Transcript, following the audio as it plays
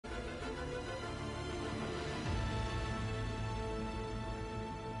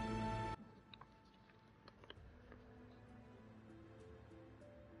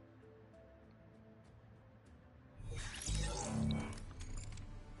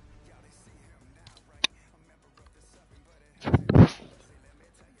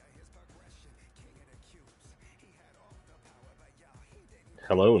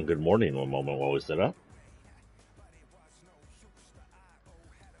Hello and good morning. One moment while we set up.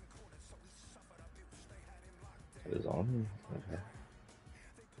 It is on. Okay.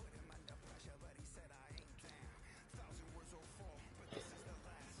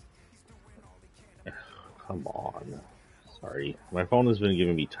 Come on. Sorry. My phone has been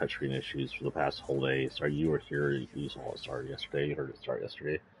giving me touchscreen issues for the past whole day. Sorry you were here. You saw it start yesterday. You heard it start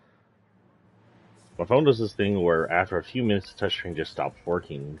yesterday. My phone does this thing where after a few minutes, the touchscreen just stops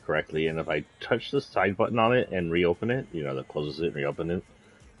working correctly. And if I touch the side button on it and reopen it, that closes it and reopen it,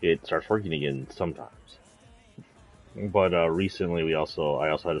 it starts working again sometimes. But recently, I also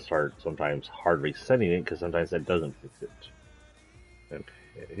had to start sometimes hard resetting it because sometimes that doesn't fix it.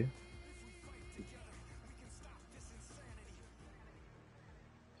 Okay.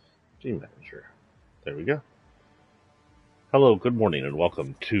 Team manager. There we go. Hello, good morning, and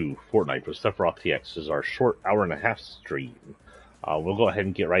welcome to Fortnite with Sephiroth TX. This is our short hour-and-a-half stream. We'll go ahead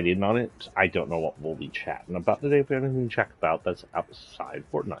and get right in on it. I don't know what we'll be chatting about today. If we have anything to chat about that's outside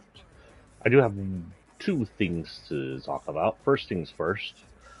Fortnite. I do have two things to talk about. First things first,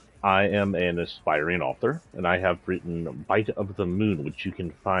 I am an aspiring author, and I have written Bite of the Moon, which you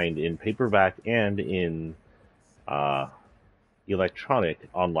can find in paperback and in electronic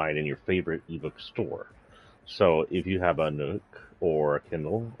online in your favorite ebook store. So if you have a Nook or a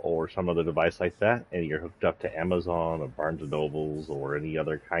Kindle or some other device like that, and you're hooked up to Amazon or Barnes & Nobles or any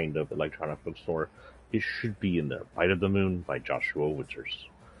other kind of electronic bookstore, it should be in there. Bite of the Moon by Joshua Winters.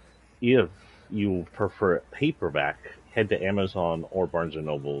 If you prefer paperback, head to Amazon or Barnes &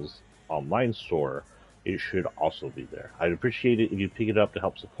 Noble's online store. It should also be there. I'd appreciate it if you pick it up to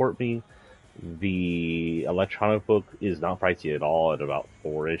help support me. The electronic book is not pricey at all at about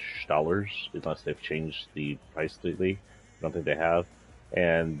 $4-ish, unless they've changed the price lately. I don't think they have.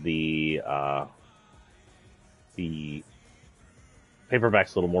 And the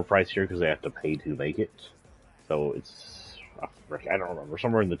paperback's a little more pricier because they have to pay to make it. So it's, I don't remember,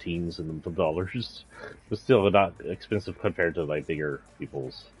 somewhere in the teens and the dollars. But still not expensive compared to like bigger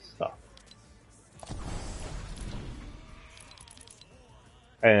people's stuff.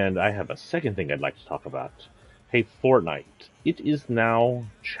 And I have a second thing I'd like to talk about. Hey, Fortnite. It is now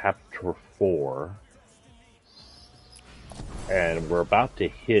Chapter 4. And we're about to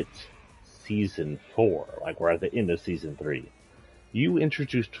hit Season 4. Like, we're at the end of Season 3. You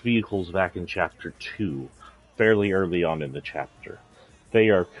introduced vehicles back in Chapter 2, fairly early on in the chapter. They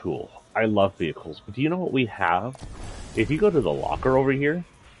are cool. I love vehicles. But do you know what we have? If you go to the locker over here,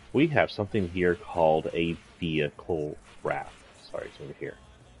 we have something here called a vehicle wrap. Sorry, it's over here.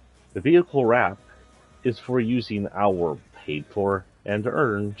 The vehicle wrap is for using our paid for and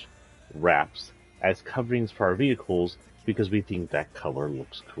earned wraps as coverings for our vehicles because we think that color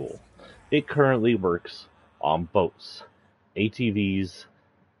looks cool. It currently works on boats, ATVs,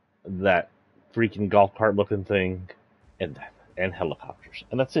 that freaking golf cart looking thing, and helicopters.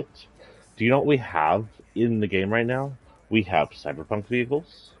 And that's it. Do you know what we have in the game right now? We have cyberpunk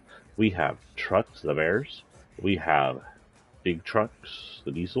vehicles. We have trucks, the bears. We have big trucks,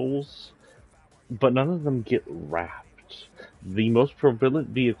 the diesels, but none of them get wrapped. The most prevalent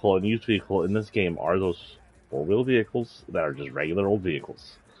vehicle and used vehicle in this game are those four-wheel vehicles that are just regular old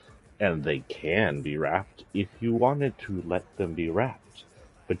vehicles. And they can be wrapped if you wanted to let them be wrapped.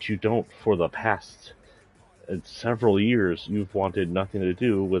 But you don't. For the past several years, you've wanted nothing to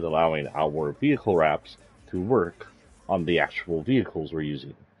do with allowing our vehicle wraps to work on the actual vehicles we're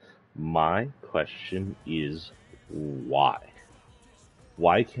using. My question is, why?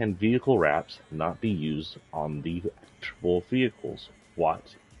 Why can vehicle wraps not be used on the actual vehicles? What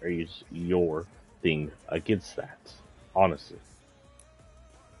is your thing against that? Honestly.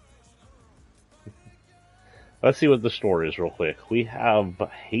 Let's see what the store is real quick. We have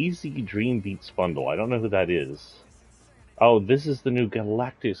Hazy Dream Beats Bundle. I don't know who that is. Oh, this is the new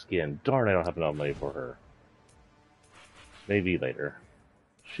Galactic skin. Darn, I don't have enough money for her. Maybe later.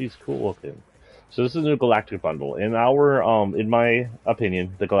 She's cool looking. So this is a new Galactic bundle. In my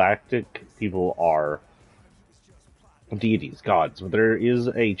opinion, the Galactic people are deities, gods. But there is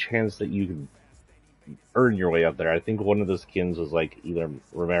a chance that you can earn your way up there. I think one of the skins was like either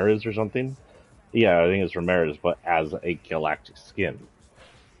Ramirez or something. Yeah, I think it's Ramirez, but as a Galactic skin.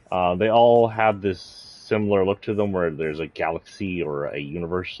 They all have this similar look to them where there's a galaxy or a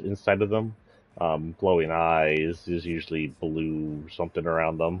universe inside of them. Glowing eyes, is usually blue something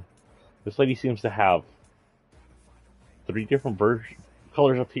around them. This lady seems to have 3 different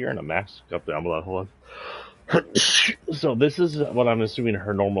colors up here and a mask up down below. Hold on. So this is what I'm assuming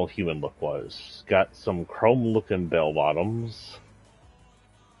her normal human look was. Got some chrome-looking bell bottoms.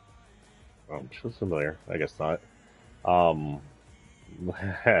 She's familiar. I guess not.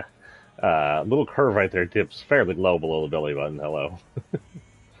 Little curve right there dips fairly low below the belly button. Hello.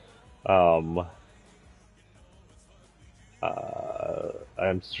 Um,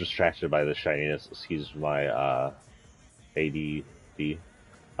 I'm distracted by the shininess. Excuse my ADD.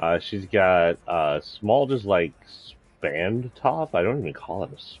 She's got a small, just like band top. I don't even call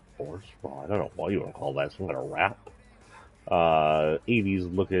it a sports bra. I don't know what you want to call that. Some kind of wrap.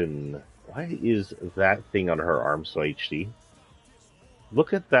 80s looking. Why is that thing on her arm so HD?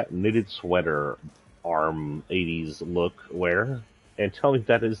 Look at that knitted sweater arm 80s look wear, and tell me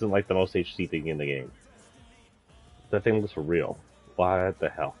that isn't like the most HD thing in the game. That thing looks real. What the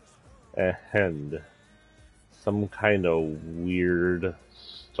hell? And some kind of weird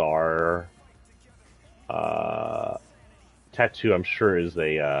star tattoo, I'm sure, is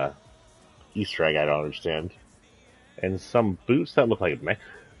a Easter egg I don't understand. And some boots that look like mech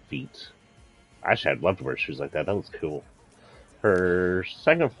feet. Actually, I'd love to wear shoes like that. That looks cool. Her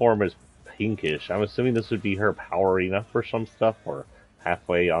second form is pinkish. I'm assuming this would be her powering up for some stuff, or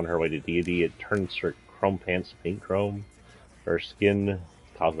halfway on her way to deity. It turns her chrome pants pink chrome. Her skin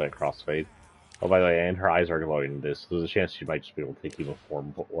cosmetic crossfade. Oh, by the way, and her eyes are glowing in this. So there's a chance she might just be able to take even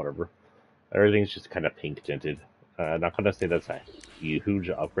form, but whatever. Everything's just kind of pink tinted. Not gonna say that's a huge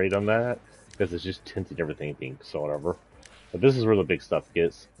upgrade on that, because it's just tinted everything pink, so whatever. But this is where the big stuff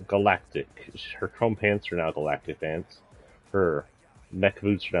gets. Galactic. Her chrome pants are now galactic pants. Her mech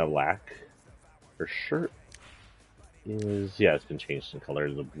boots are now black. Her shirt is, yeah, it's been changed in color.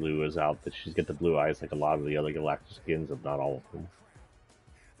 The blue is out, but she's got the blue eyes like a lot of the other galactic skins, if not all of them.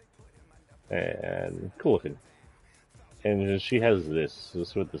 And cool looking. And she has this. This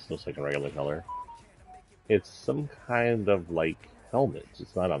is what this looks like in regular color. It's some kind of like helmet.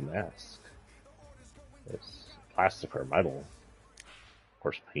 It's not a mask. It's plastic or metal. Of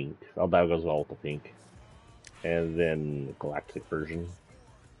course, pink. Oh, that goes well with the pink. And then the galactic version.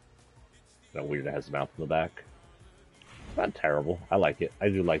 That weird, it has a mouth in the back. Not terrible. I like it. I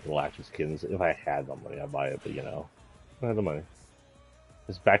do like the galactic skins. If I had the money, I'd buy it, but you know, I don't have the money.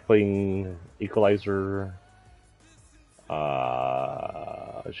 This backbling equalizer.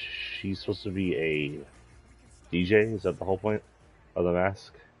 She's supposed to be a DJ. Is that the whole point of the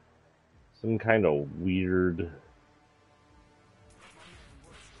mask? Some kind of weird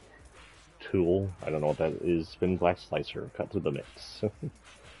tool. I don't know what that is. Spin black slicer. Cut to the mix.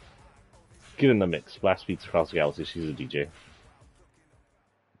 Get in the mix. Blast beats across the galaxy. She's a DJ.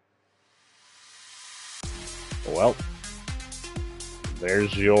 Well,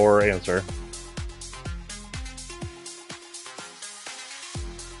 there's your answer.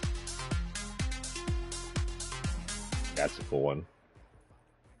 That's a cool one.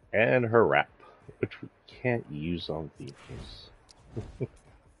 And her wrap, which we can't use on vehicles.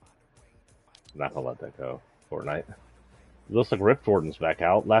 Not gonna let that go. Fortnite. It looks like Rift Warden's back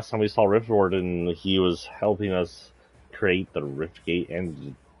out. Last time we saw Rift Warden, he was helping us create the Rift Gate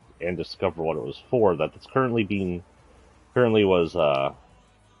and discover what it was for. That's currently was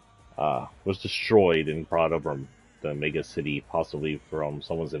destroyed and brought over the mega city, possibly from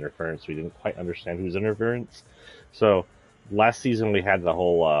someone's interference. We didn't quite understand whose interference. So last season we had the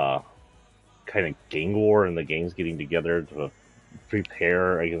whole kind of gang war, and the gangs getting together to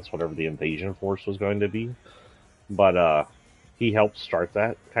prepare against whatever the invasion force was going to be. But he helped start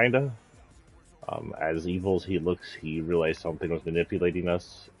that, kind of. As evil as he looks, he realized something was manipulating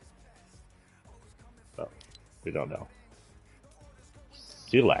us. So, we don't know.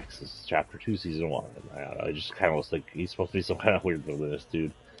 Steelax is Chapter 2, Season 1. I don't know, it just kind of looks like he's supposed to be some kind of weird villainous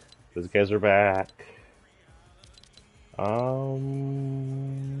dude. Those guys are back.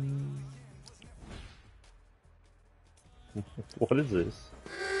 What is this?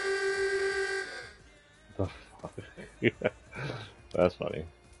 The fuck? That's funny.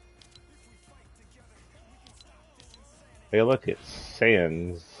 Hey, look, it's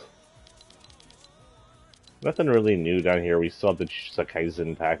Sans. Nothing really new down here. We still have the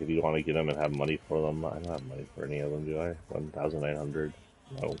Sakaizen pack if you want to get them and have money for them. I don't have money for any of them, do I? 1,900.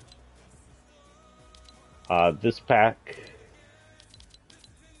 No. This pack.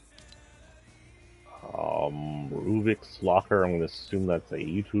 Rubik's Locker. I'm going to assume that's a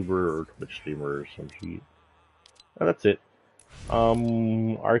YouTuber or Twitch streamer or some shit. Oh, that's it.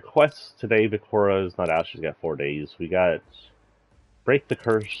 Our quest today, Victoria is not out. She's got 4 days. We got Break the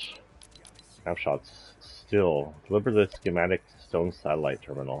Curse. Snapshots still. Deliver the schematic stone satellite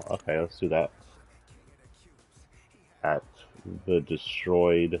terminal. Okay, let's do that. At the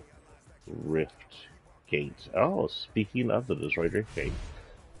destroyed Rift Gate. Oh, speaking of the destroyed Rift Gate.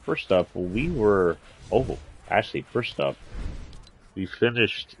 First up, first up, we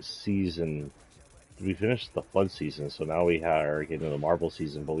finished Season we finished the flood season, so now we are getting the marble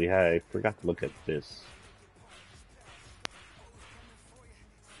season. But I forgot to look at this.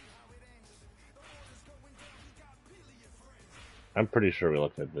 I'm pretty sure we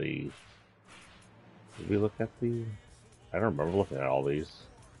looked at the. Did we look at the? I don't remember looking at all these.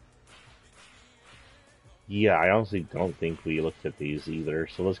 Yeah, I honestly don't think we looked at these either.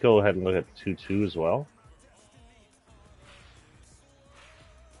 So let's go ahead and look at 2-2 as well.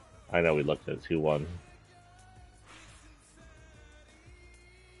 I know we looked at 2-1.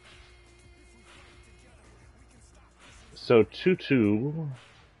 So 2-2.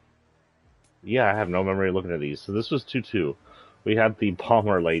 Yeah, I have no memory looking at these. So this was 2-2. We had the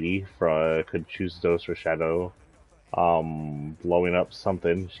Palmer lady from Could Choose Dose or Shadow blowing up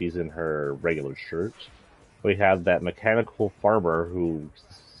something. She's in her regular shirt. We had that mechanical farmer who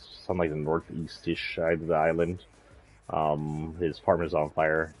sounded like the northeast-ish side of the island. His farm is on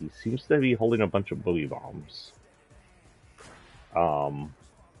fire. He seems to be holding a bunch of boogie bombs. Yeah,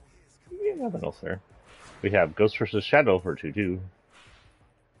 nothing else there. We have Ghost vs. Shadow for 2-2.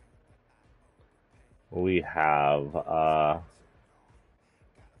 We have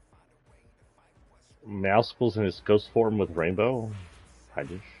Mousepools in his ghost form with Rainbow.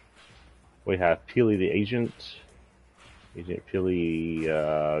 Hidish. We have Peely the Agent. Agent Peely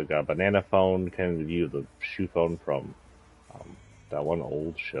got a banana phone, kind of view of the shoe phone from that one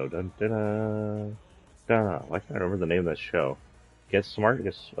old show. Dun, dun, dun, dun. Why can't I remember the name of that show? Get Smart?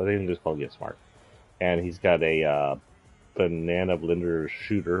 I think it's called Get Smart. And he's got a banana blender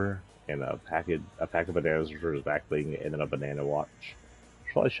shooter and a pack of bananas for his back bling, and then a banana watch.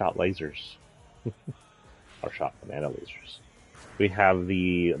 Probably shot lasers. Or shot banana lasers. We have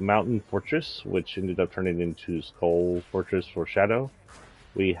the Mountain Fortress, which ended up turning into Skull Fortress for Shadow.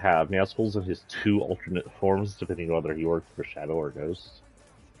 We have Meowscles in his 2 alternate forms, depending on whether he worked for Shadow or Ghost.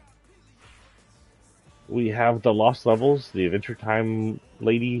 We have the Lost Levels, the Adventure Time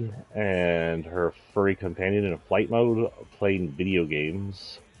lady, and her furry companion in a flight mode, playing video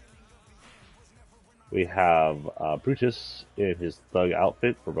games. We have Brutus in his thug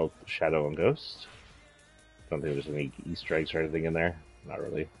outfit for both Shadow and Ghost. Don't think there's any Easter eggs or anything in there. Not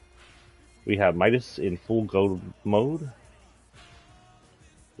really. We have Midas in full gold mode.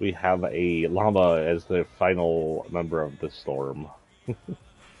 We have a llama as the final member of the storm.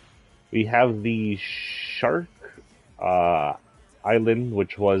 We have the Shark Island,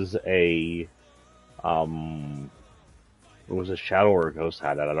 which was a Shadow or a Ghost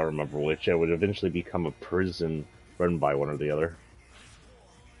had that. I don't remember which. It would eventually become a prison run by one or the other.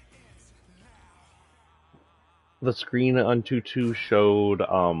 The screen on 2-2 showed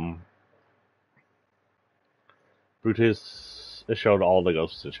Brutus. It showed all the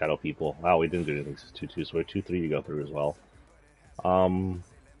Ghosts and Shadow people. Wow, we didn't do anything since 2-2, so we have 2-3 to go through as well.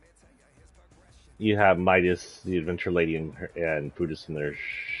 You have Midas, the Adventure Lady, and Brutus in their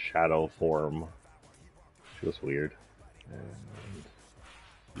Shadow form. She was weird. And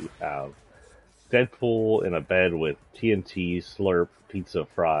you have Deadpool in a bed with TNT, Slurp, pizza,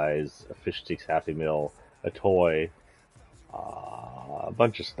 fries, a fish sticks Happy Meal, a toy, a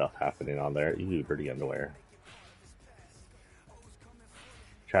bunch of stuff happening on there. You dirty underwear.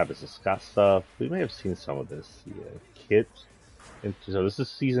 Travis Scott stuff. We may have seen some of this. Yeah, Kit. And so this is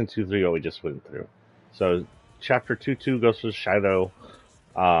season 2-3 what we just went through. So chapter 2-2 goes to Shadow.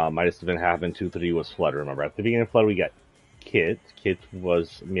 Midas have been happening. 2-3 was Flood. Remember, at the beginning of Flood we got Kit. Kit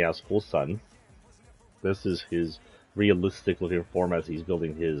was Meowscle's son. This is his realistic looking form as he's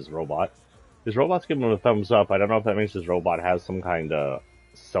building his robot. His robot's giving him a thumbs up. I don't know if that means his robot has some kind of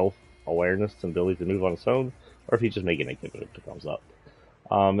self-awareness and ability to move on its own, or if he's just making it give it a thumbs up.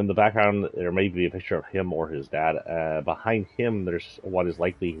 In the background, there may be a picture of him or his dad. Behind him, there's what is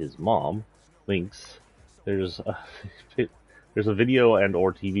likely his mom, Lynx. There's a video and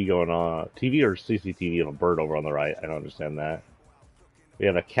or TV going on, TV or CCTV of a bird over on the right. I don't understand that. We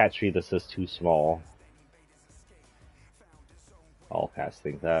have a cat tree that says too small. All cats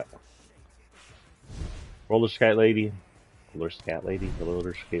think that. Roller skate lady. Roller skate lady.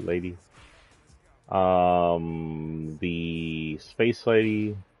 The space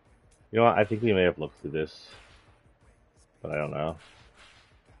lady. You know what? I think we may have looked through this, but I don't know.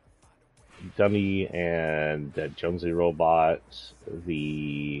 Dummy and that Jonesy robot.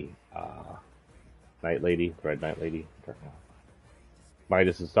 The Night Lady, Red Night Lady.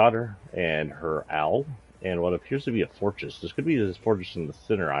 Midas' daughter and her owl, and what appears to be a fortress. This could be this fortress in the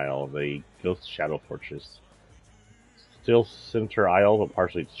center aisle, the Ghost Shadow Fortress. Still center aisle, but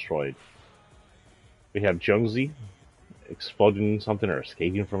partially destroyed. We have Jonesy exploding something or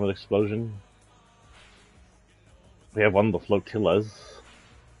escaping from an explosion. We have one of the flotillas.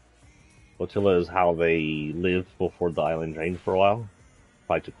 Flotilla is how they lived before the island drained for a while.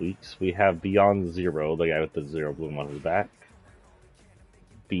 Probably took weeks. We have Beyond Zero, the guy with the zero bloom on his back.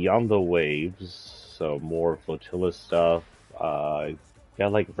 Beyond the Waves, so more Flotilla stuff.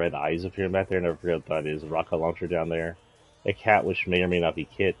 Got like red eyes appearing back there. Never forget what that is. A rocket launcher down there. A cat, which may or may not be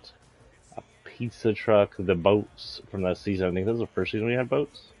Kit. A pizza truck. The boats from that season. I think that was the first season we had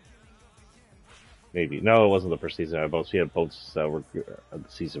boats. Maybe. No, it wasn't the first season we had boats. We had boats that were the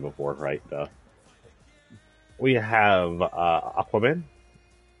season before, right? We have Aquaman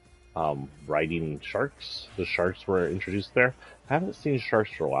riding sharks. The sharks were introduced there. I haven't seen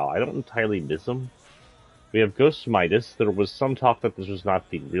sharks for a while. I don't entirely miss them. We have Ghost Midas. There was some talk that this was not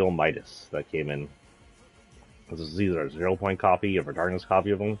the real Midas that came in. This is either a 0-point copy or a darkness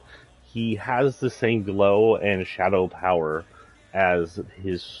copy of him. He has the same glow and shadow power as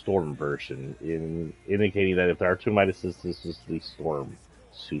his Storm version, indicating that if there are two Midases, this is the Storm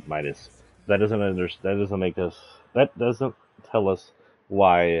suit Midas. That doesn't tell us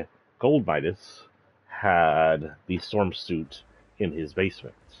why Gold Midas had the Storm suit in his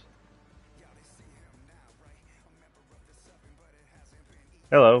basement.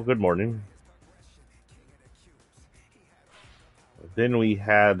 Hello, good morning. Then we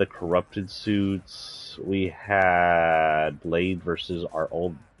had the corrupted suits. We had Blade versus our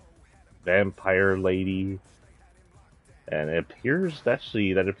old vampire lady. And it appears,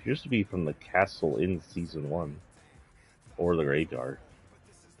 actually, that appears to be from the castle in Season 1. Or the graveyard.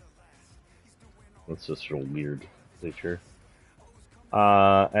 That's just a weird picture.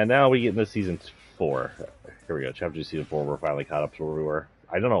 And now we get into Season 4. Here we go, Chapter 2, Season 4. We're finally caught up to where we were.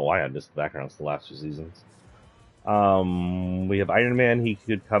 I don't know why I missed the backgrounds the last two seasons. We have Iron Man. He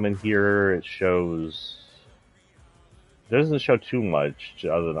could come in here. It doesn't show too much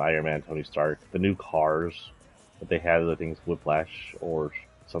other than Iron Man, Tony Stark. The new cars that they had, I think, Whiplash or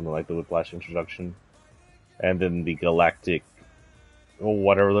something like the Whiplash introduction. And then the Galactic,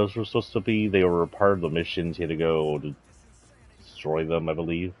 whatever those were supposed to be. They were a part of the missions. He had to go to destroy them, I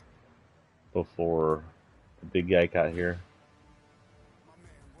believe, before the big guy got here.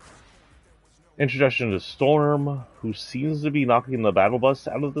 Introduction to Storm, who seems to be knocking the battle bus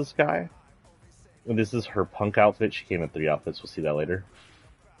out of the sky. And this is her punk outfit. She came in 3 outfits. We'll see that later.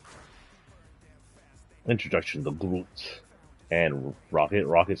 Introduction to Groot and Rocket.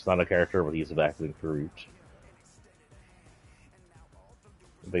 Rocket's not a character, but he's a backling for Groot.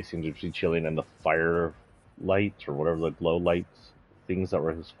 They seem to be chilling in the fire lights or whatever the glow lights things that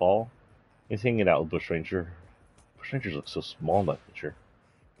were his fall. He's hanging out with Bushranger. Bushrangers look so small in that picture.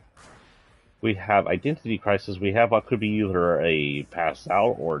 We have Identity Crisis. We have what could be either a passed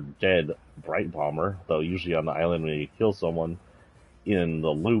out or dead Bright Bomber, though usually on the island when you kill someone in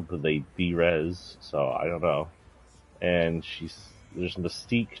the loop they de-res, so I don't know. And there's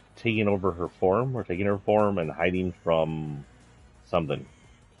Mystique taking over her form, and hiding from something.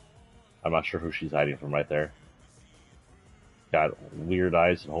 I'm not sure who she's hiding from right there. Got weird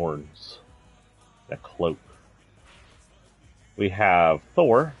eyes and horns. That cloak. We have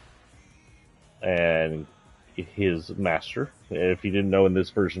Thor and his master. If you didn't know, in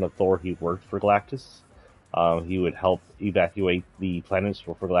this version of Thor, he worked for Galactus. He would help evacuate the planets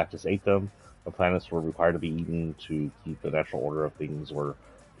before Galactus ate them. The planets were required to be eaten to keep the natural order of things or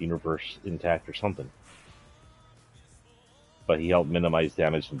the universe intact or something. But he helped minimize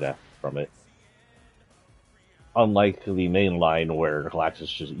damage and death from it. Unlike the main line where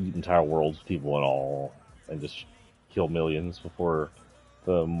Galactus just eat entire worlds, people and all, and just kill millions before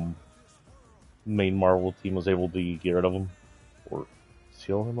the main Marvel team was able to get rid of him or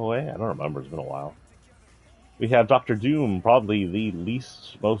seal him away. I don't remember. It's been a while. We have Doctor Doom, probably the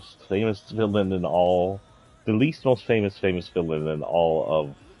least most famous villain in all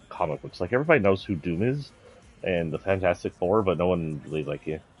of comic books. Like, everybody knows who Doom is and the Fantastic Four, but no one really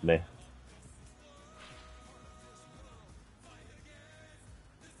meh.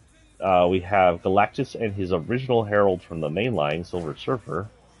 We have Galactus and his original herald from the main line, Silver Surfer.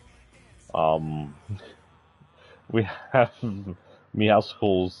 We have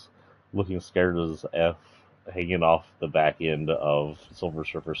Meowscles looking scared as F, hanging off the back end of Silver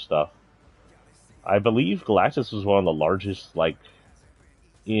Surfer stuff. I believe Galactus was one of the largest,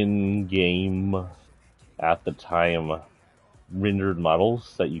 in-game, at the time, rendered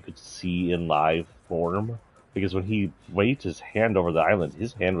models that you could see in live form. Because when he waved his hand over the island,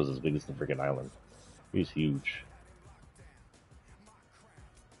 his hand was as big as the freaking island. He was huge.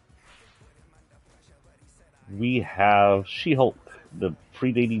 We have She-Hulk,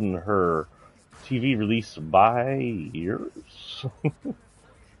 predating her TV release by years.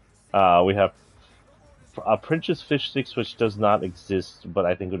 We have Princess Fish Sticks, which does not exist, but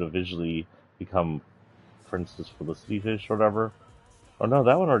I think would eventually become Princess Felicity Fish or whatever. Oh no,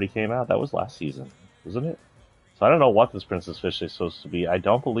 that one already came out. That was last season, wasn't it? So I don't know what this Princess Fish Stick is supposed to be. I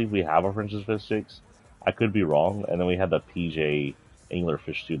don't believe we have a Princess Fish Sticks. I could be wrong. And then we had the PJ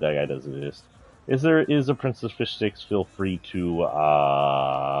Anglerfish too. That guy doesn't exist. If there is a Princess Fish Sticks, feel free to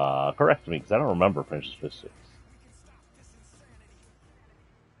correct me, because I don't remember Princess Fish Sticks.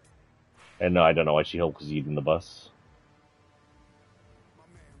 And no, I don't know why She-Hulk was eating the bus.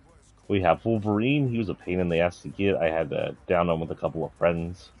 We have Wolverine. He was a pain in the ass to get. I had to down him with a couple of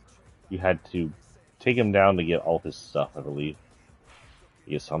friends. You had to take him down to get all his stuff, I believe.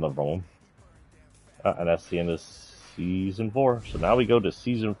 He is on the roam. And that's the end of Season 4. So now we go to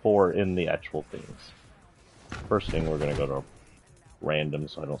Season 4 in the actual things. First thing, we're going to go to random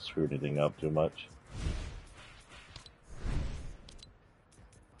so I don't screw anything up too much.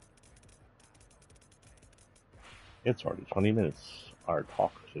 It's already 20 minutes. Our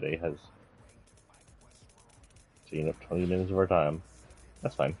talk today has taken up 20 minutes of our time.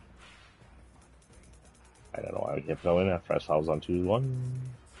 That's fine. I don't know why we kept going after I saw I was on 2-1.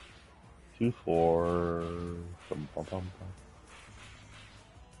 2-4. Bum, bum, bum, bum.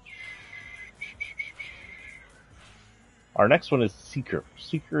 Our next one is Seeker.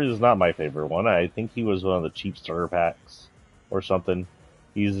 Seeker is not my favorite one. I think he was one of the cheap starter packs or something.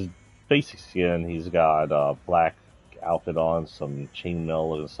 He's basic skin. He's got a black outfit on, some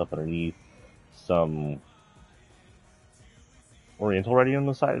chainmail and stuff underneath, some Oriental writing on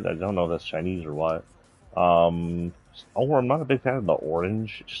the side. I don't know if that's Chinese or what. I'm not a big fan of the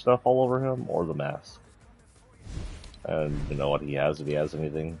orange stuff all over him or the mask. I don't even know what he has, if he has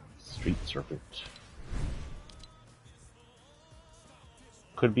anything. Street Serpent.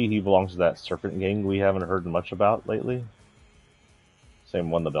 Could be he belongs to that Serpent gang we haven't heard much about lately.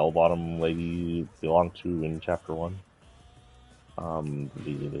 Same one the bell-bottom lady belonged to in Chapter 1.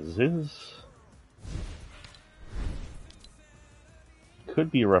 This is... Could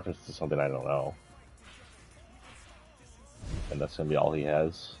be a reference to something I don't know. And that's going to be all he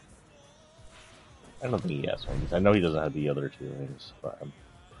has. I don't think he has one. I know he doesn't have the other two things, but I'm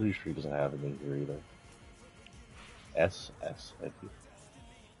pretty sure he doesn't have anything here either. SS, I think.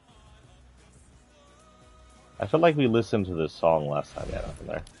 I feel like we listened to this song last time. Yeah, nothing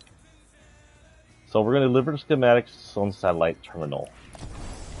there. So we're going to deliver schematics on satellite terminal.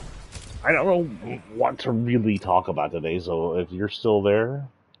 I don't know what to really talk about today, so if you're still there,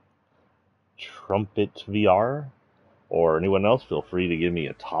 Trumpet VR, or anyone else, feel free to give me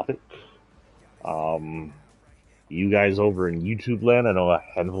a topic. You guys over in YouTube land, I know a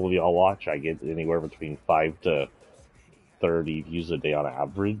handful of y'all watch. I get anywhere between 5 to 30 views a day on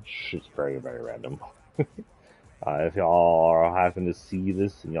average. It's very, very random. If y'all are happen to see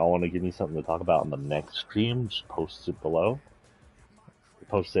this and y'all want to give me something to talk about on the next stream, just post it below.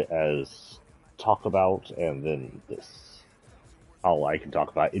 Post it as talk about and then this. I can talk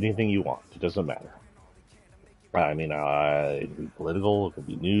about anything you want. It doesn't matter. I mean, it could be political, it could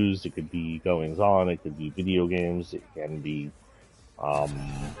be news, it could be goings on, it could be video games, it can be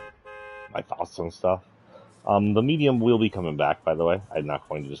my thoughts on stuff. The medium will be coming back, by the way. I'm not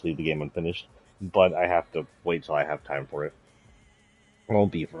going to just leave the game unfinished, but I have to wait till I have time for it. It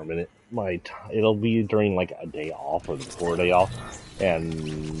won't be for a minute. It'll be during like a day off or before a day off,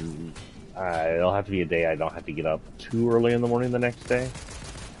 and it'll have to be a day I don't have to get up too early in the morning the next day,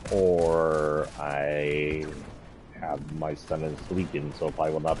 or I have my son is the weekend, so it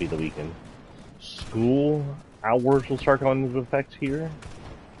probably will not be the weekend. School hours will start going into effect here,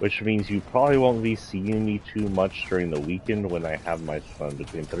 which means you probably won't be seeing me too much during the weekend when I have my son.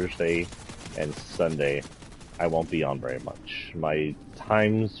 Between Thursday and Sunday, I won't be on very much. My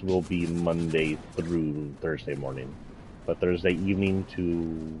times will be Monday through Thursday morning, but Thursday evening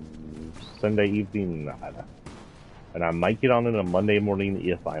to Sunday evening, nada. And I might get on in a Monday morning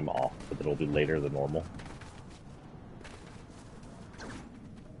if I'm off, but it'll be later than normal.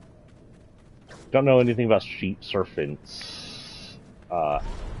 Don't know anything about Street Serpent's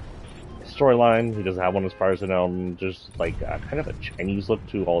storyline. He doesn't have one as far as I know. Just like kind of a Chinese look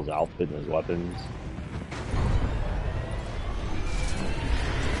to all his outfit and his weapons.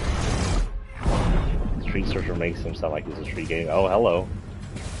 Street Serpent makes him sound like he's a street game. Oh, hello.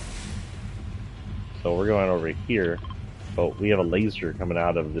 So we're going over here, but we have a laser coming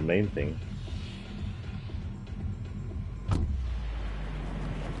out of the main thing.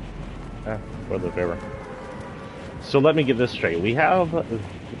 Whatever. So let me get this straight. We have,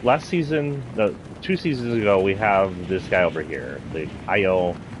 last season, 2 seasons ago, we have this guy over here. The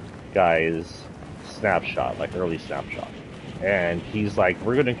IO guy's snapshot, like early snapshot. And he's like,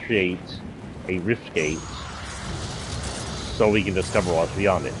 we're going to create a rift gate so we can discover what's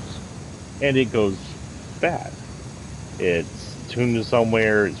beyond it. And it goes bad. It's tuned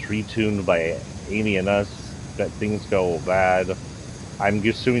somewhere, it's retuned by Amy and us, that things go bad. I'm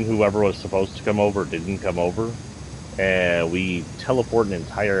assuming whoever was supposed to come over didn't come over. And we teleport an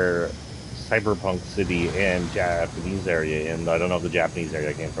entire cyberpunk city and Japanese area, and I don't know if the Japanese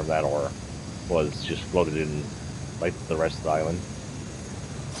area came from that or was just floated in like the rest of the island.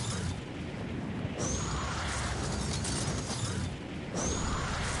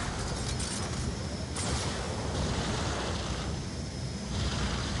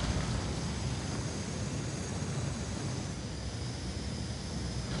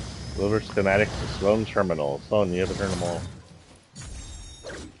 Deliver schematics to Sloan Terminal. Sloan, you have to turn them all.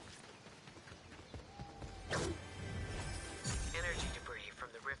 Energy debris from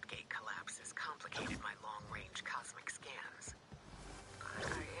the Riftgate collapse has complicated my long-range cosmic scans. But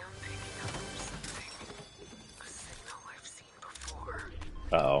I am picking up something. A signal I've seen before.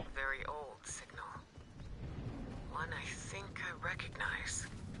 Uh-oh. A very old signal. One I think I recognize.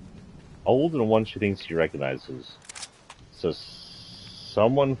 Old and one she thinks she recognizes. So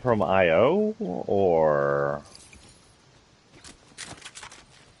someone from IO, or...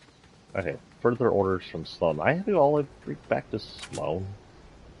 Okay, further orders from Sloan. I have to go all the way back to Sloan.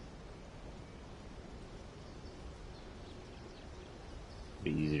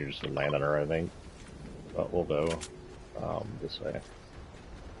 Be easier just to land on her, I think. But we'll go this way.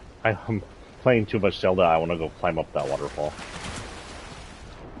 I'm playing too much Zelda. I want to go climb up that waterfall.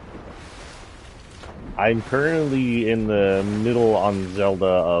 I'm currently in the middle on Zelda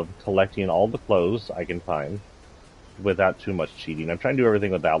of collecting all the clothes I can find without too much cheating. I'm trying to do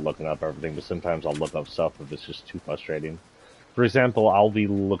everything without looking up everything, but sometimes I'll look up stuff if it's just too frustrating. For example, I'll be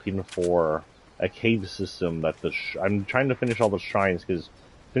looking for a cave system that I'm trying to finish all the shrines, because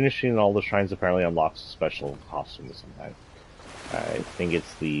finishing all the shrines apparently unlocks a special costume sometimes. I think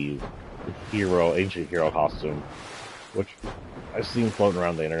it's the ancient hero costume, which I've seen floating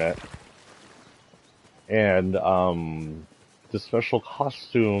around the internet. And the special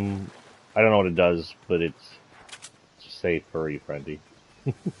costume, I don't know what it does, but it's just say furry friendly.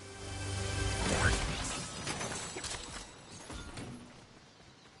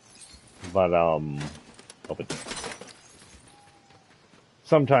 But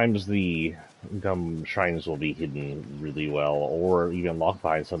sometimes the shrines will be hidden really well, or even locked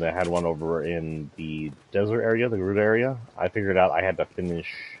behind something. I had one over in the desert area, the root area. I figured out I had to finish.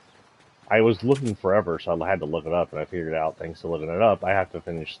 I was looking forever, so I had to look it up, and I figured out, thanks to looking it up, I have to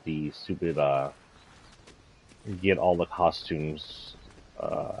finish the stupid, get all the costumes,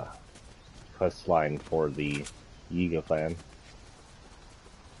 quest line for the Yiga clan.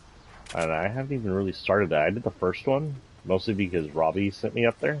 And I haven't even really started that. I did the first one, mostly because Robbie sent me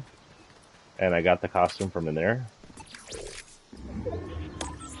up there, and I got the costume from in there.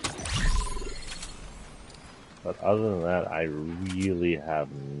 But other than that, I really have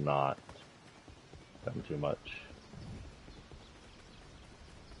not done too much.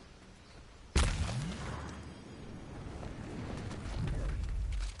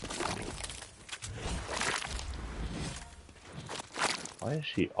 Why is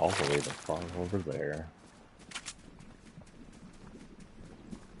she all the way the fuck over there?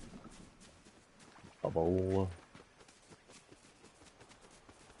 Bubble.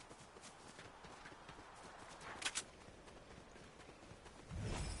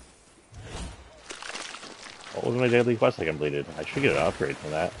 What was my daily quest I completed? I should get an upgrade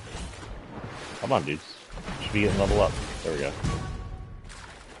from that. Come on, dudes. Should be getting level up. There we go.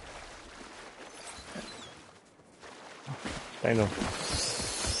 I know.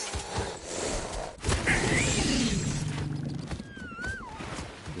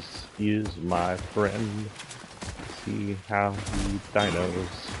 Excuse my friend. See how he dinos.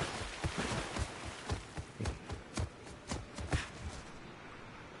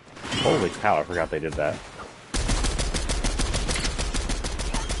 Holy cow, I forgot they did that.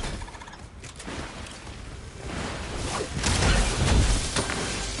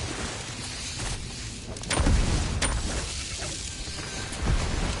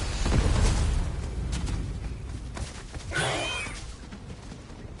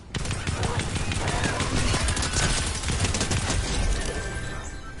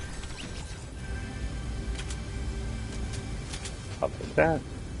 I'll take that.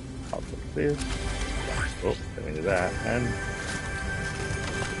 I'll take this. Oh, didn't do that. And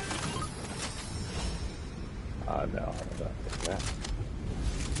no, I don't take that.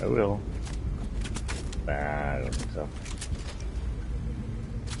 I will. Nah, I don't think so.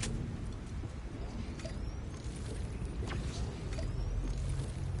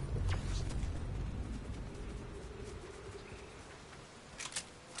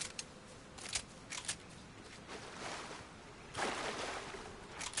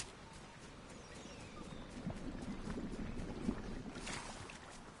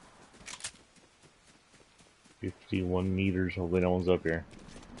 51 meters. Hopefully no one's up here.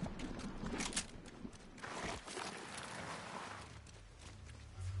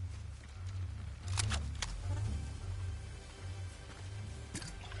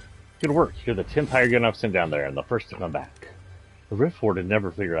 Good work. You're the 10th higher gun I've sent down there, and the first to come back. The Rift Lord had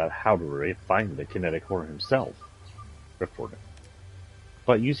never figured out how to find the kinetic core himself. Rift Lord.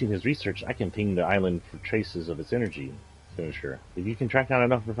 But using his research, I can ping the island for traces of its energy signature. If you can track down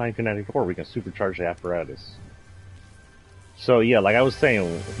enough refined kinetic core, we can supercharge the apparatus. So yeah, like I was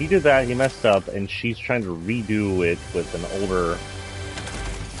saying, he did that, he messed up, and she's trying to redo it with an older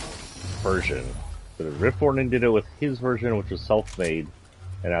version. So the Rift Lord did it with his version, which was self-made,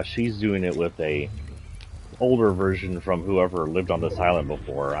 and now she's doing it with a older version from whoever lived on this island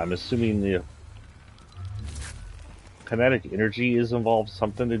before. I'm assuming the kinetic energy is involved,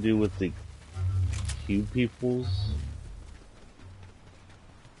 something to do with the cube people's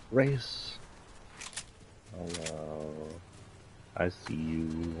race. Hello. I see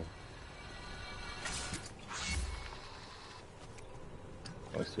you.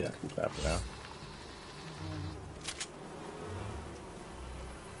 Let's see, I keep that for now.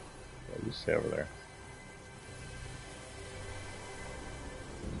 Yeah, you stay over there.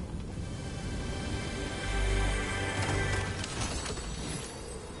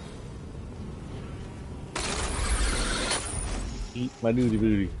 Eat my duty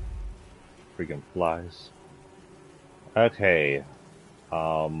booty. Freaking flies. Okay.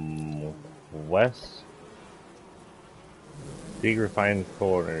 West. Big refined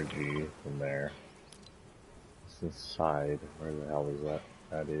core energy from there. It's inside. Where the hell is that?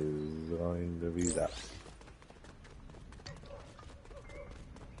 That is going to be that.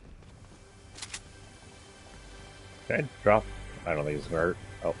 Okay, drop. I don't think it's gonna hurt.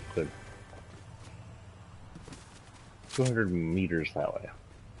 Oh, good. 200 meters that way.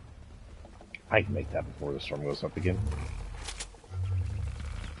 I can make that before the storm goes up again.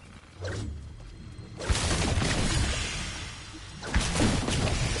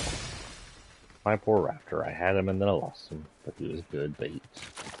 My poor raptor. I had him and then I lost him, but he was good bait.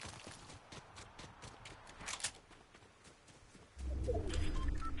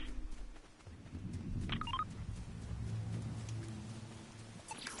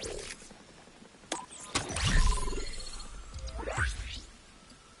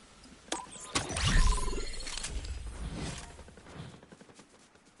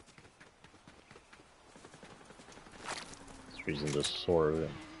 There's reason to soar him.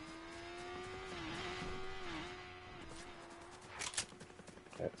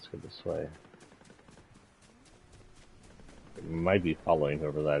 Let's go this way. It might be following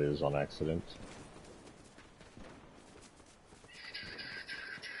whoever that is on accident.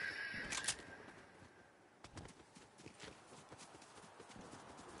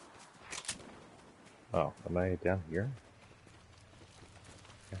 Oh, am I down here?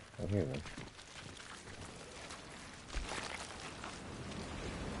 Yeah, down here then.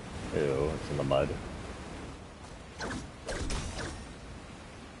 Ew, it's in the mud.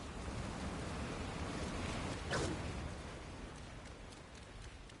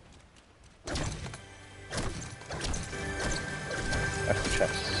 That's the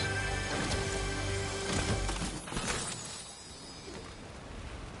chest.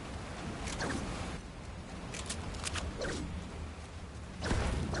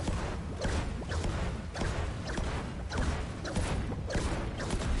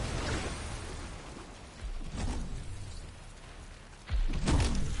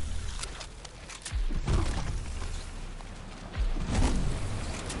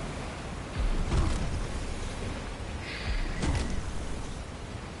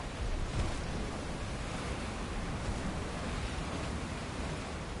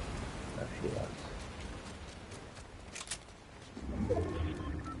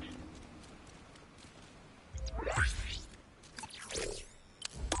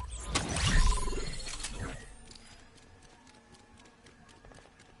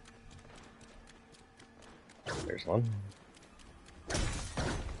 There's one.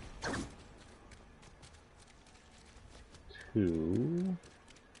 Two.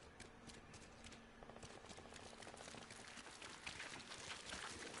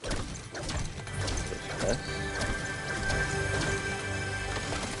 There's this.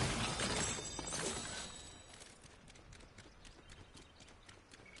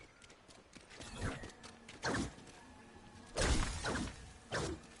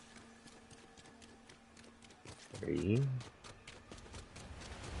 Three.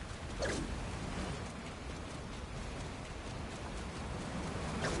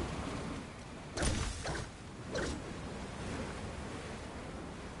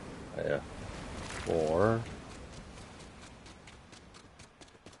 Yeah. Four.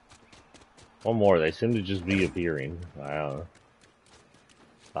 One more. They seem to just be appearing. I don't know.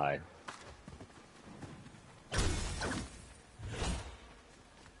 Hi.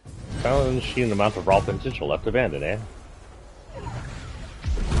 Challenge she an amount of raw potential left abandoned, eh?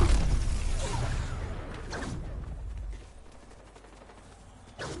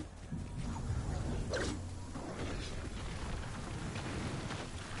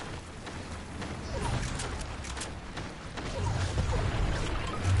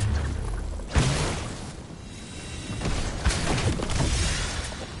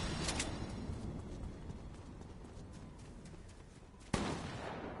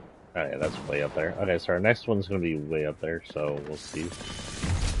 Oh yeah, that's way up there. Okay, so our next one's going to be way up there, so we'll see.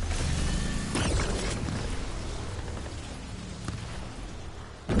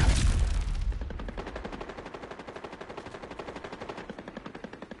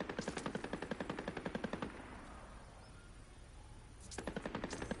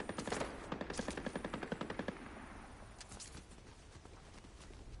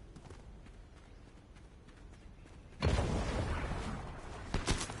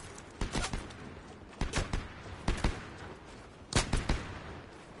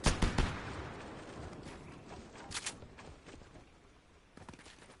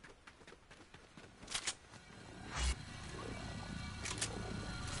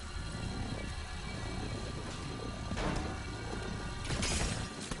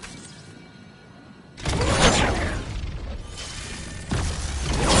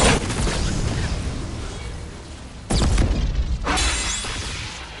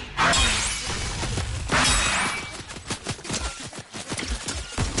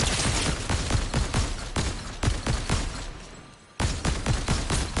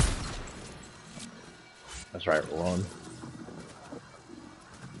 That's right, run.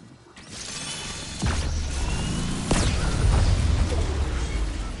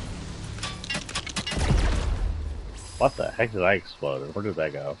 What the heck did I explode? Where did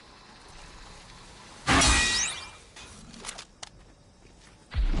that go?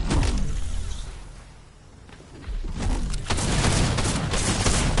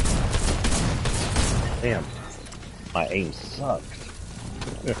 Damn, my aim sucked.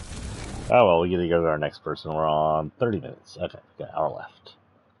 Oh well, we get to go to our next person. We're on 30 minutes. Okay, we got an hour left.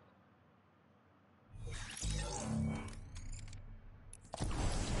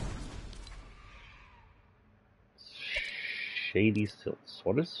 Shady Silts.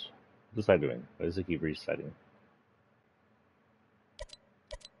 What is that doing? Why does it keep resetting?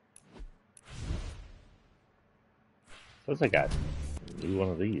 What's I got? Maybe one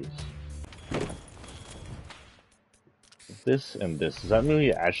of these. This and this. Does that mean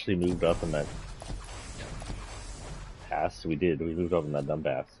we actually moved up in that pass? We did. We moved up in that dumb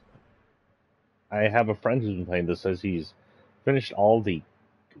pass. I have a friend who's been playing this, says he's finished all the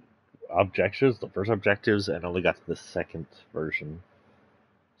objectives, the first objectives, and only got to the second version.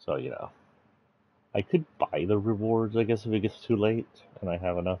 So, I could buy the rewards, I guess, if it gets too late and I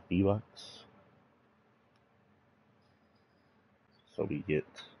have enough V-Bucks. So we get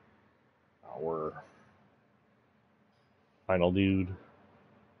our final dude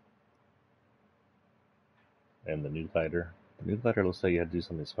and the new glider. The new glider looks like you had to do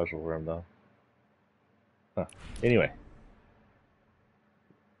something special for him, though. Huh. Anyway,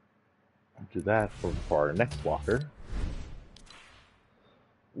 do that for our next walker.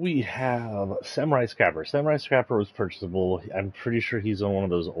 We have Samurai Scrapper. Samurai Scrapper was purchasable. I'm pretty sure he's on one of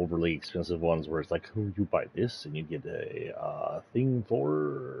those overly expensive ones where it's like, oh, you buy this and you get a thing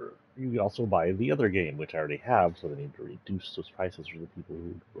for. You can also buy the other game, which I already have, so they need to reduce those prices for the people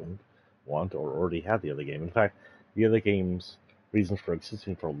who don't want or already have the other game. In fact, the other game's reasons for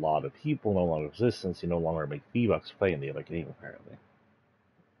existing for a lot of people no longer exist since you no longer make V-Bucks playing the other game, apparently.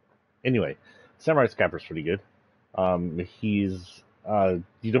 Anyway, Samurai Scrapper's pretty good. He's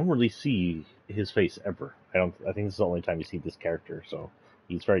you don't really see his face ever. I think this is the only time you see this character, so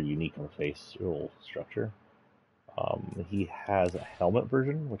he's very unique on the facial structure. He has a helmet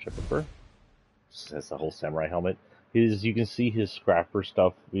version, which I prefer. Just has the whole samurai helmet. You can see his scrapper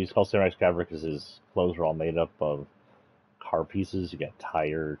stuff. He's called Samurai Scrapper because his clothes are all made up of car pieces. You got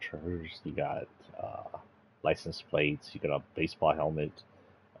tires, you got license plates, you got a baseball helmet,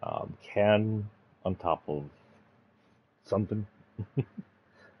 can on top of something,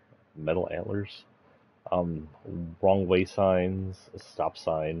 metal antlers, wrong way signs, a stop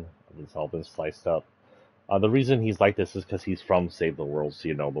sign. It's all been sliced up. The reason he's like this is because he's from Save the World, so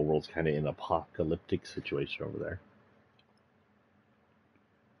the world's kind of in an apocalyptic situation over there.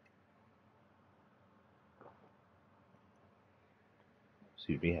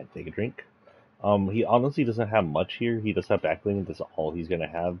 Excuse me, I had to take a drink. He honestly doesn't have much here. He does have backbling. That's all he's gonna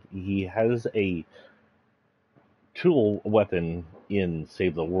have. He has a tool weapon in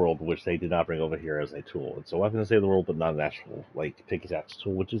Save the World, which they did not bring over here as a tool. It's a weapon in Save the World, but not an actual like pick axe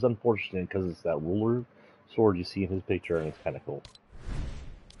tool, which is unfortunate because it's that ruler sword you see in his picture, and it's kind of cool.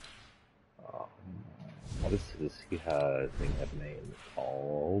 Um, what is this? He has thing have a name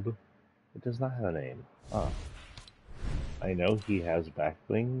called. It does not have a name. I know he has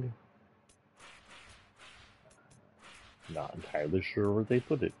backbling. Not entirely sure where they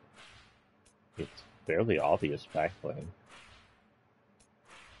put it. It's fairly obvious backbling.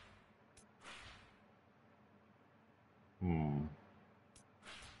 Hmm.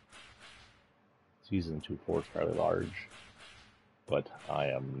 Season 2-4 is fairly large, but I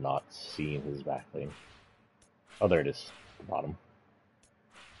am not seeing his backbling. Oh, there it is, at the bottom.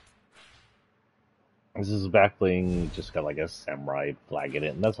 This is backbling, just got like a samurai flag in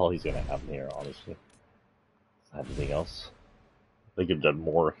it, and that's all he's gonna have in here, honestly. Not anything else. They could have done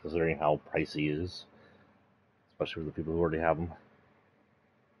more considering how pricey he is, especially for the people who already have them.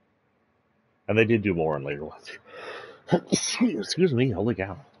 And they did do more in later ones. Excuse me, holy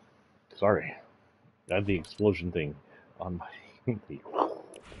cow. Sorry. I had the explosion thing on my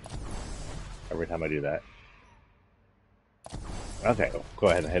every time I do that. Okay, go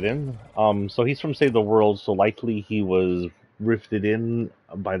ahead and head in. So he's from Save the World, so likely he was rifted in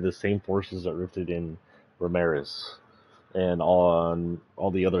by the same forces that rifted in Ramirez and on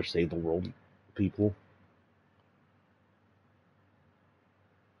all the other Save the World people.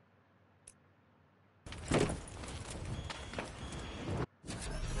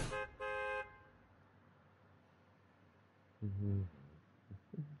 Mm-hmm.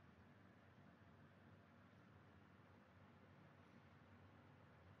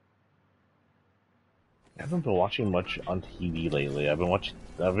 I haven't been watching much on TV lately. I've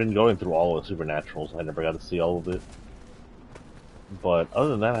been going through all of the Supernaturals. I never got to see all of it. But other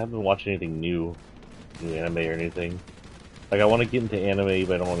than that, I haven't been watching anything new anime or anything. Like, I want to get into anime,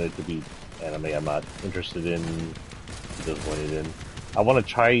 but I don't want it to be anime I'm not interested in. Disappointed in. I want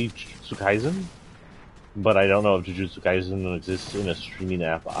to try Jujutsu Kaisen, but I don't know if Jujutsu Kaisen exists in a streaming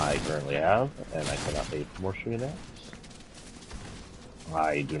app I currently have, and I cannot pay for more streaming apps.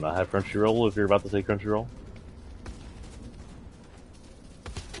 I do not have Crunchyroll, if you're about to say Crunchyroll.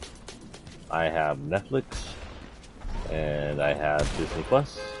 I have Netflix, and I have Disney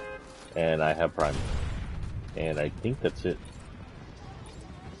Plus, and I have Prime. And I think that's it.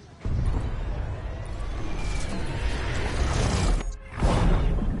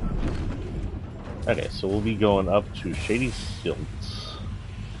 Okay, so we'll be going up to Shady Stilts.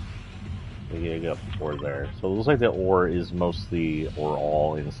 We got ore there. So it looks like the ore is mostly or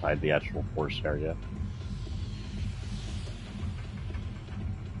all inside the actual forest area.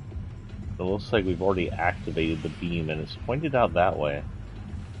 It looks like we've already activated the beam, and it's pointed out that way.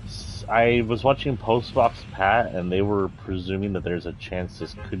 I was watching Postbox Pat, and they were presuming that there's a chance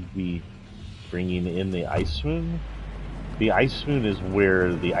this could be bringing in the Ice Moon. The Ice Moon is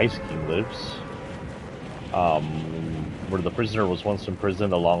where the Ice King lives. Where the prisoner was once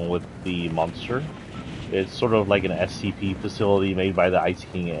imprisoned along with the monster. It's sort of like an SCP facility made by the Ice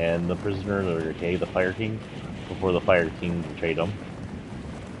King and the prisoner, or okay, the Fire King, before the Fire King betrayed him.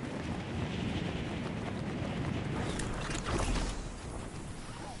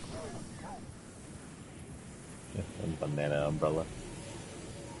 And banana umbrella.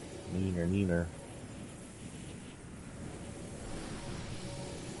 Neener.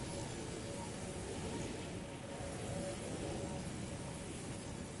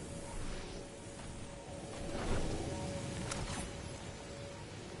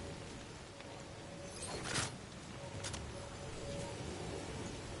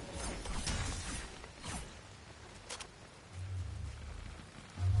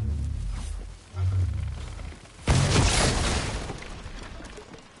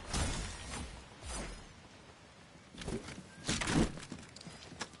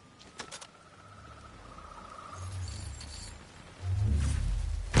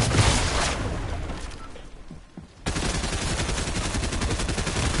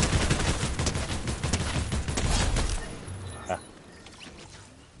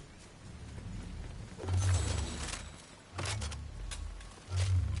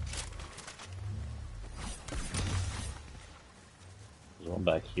 There's one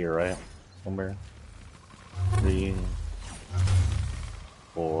back here, right? Somewhere. 3,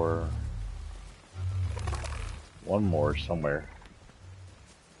 4. One more somewhere.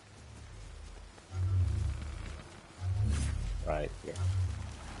 Right here.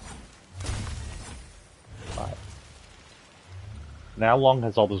 5. And how long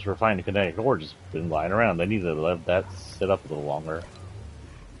has all this refined kinetic ore just been lying around? They need to let that sit up a little longer.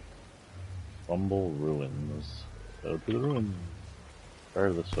 Rumble Ruins. Go to the ruins.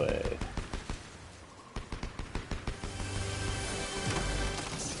 Or this way.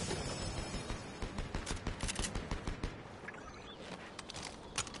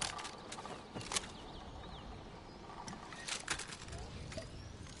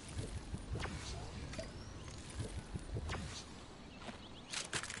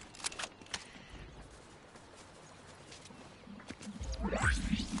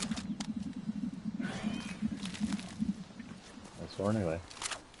 Or anyway.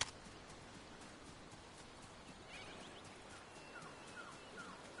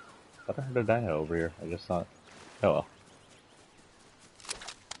 I thought I heard a dino over here. I guess not. Oh well.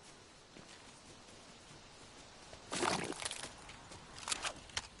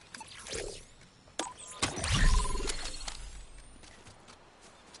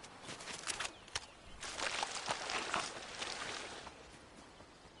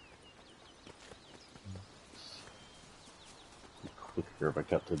 Quicker if I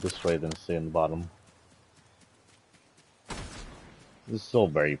cut to this way than stay in the bottom. This is still a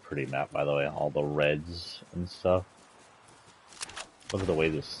very pretty map, by the way. All the reds and stuff. Look at the way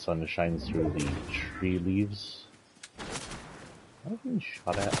the sun shines through the tree leaves. Am I being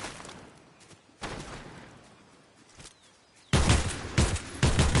shot at?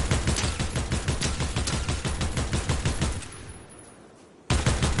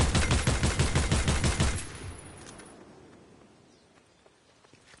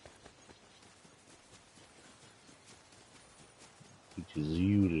 Teaches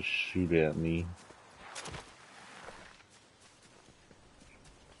you to shoot at me.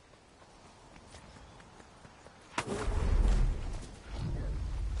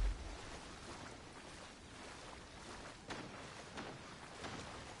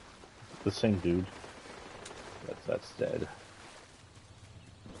 The same dude. That's dead.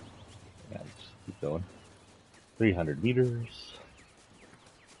 Yeah, just keep going. 300 meters.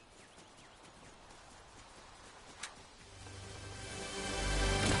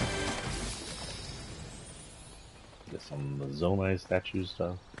 Get some Zonai statue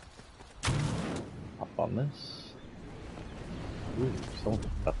stuff. Hop on this. Ooh, someone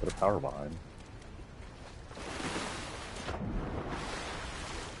got their power behind.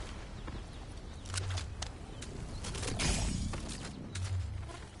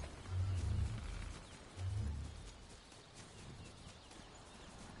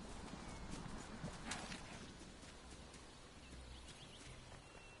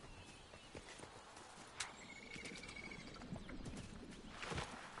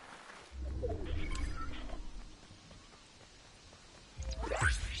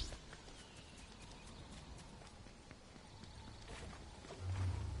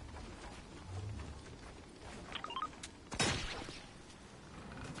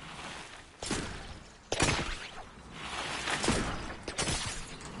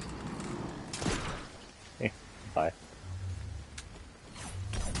 Hey, bye.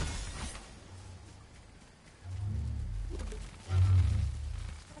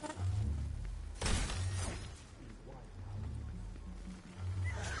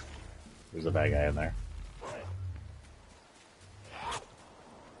 There's a bad guy in there.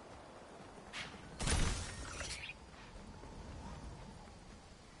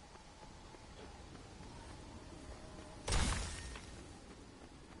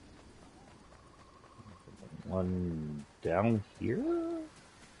 One down here?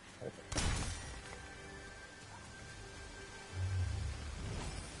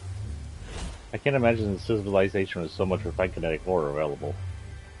 I can't imagine the civilization with so much refined kinetic ore available.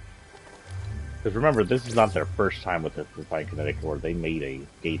 Because remember, this is not their first time with the refined kinetic ore. They made a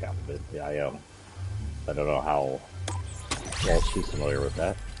gate out of it, the IO. I don't know how well she's familiar with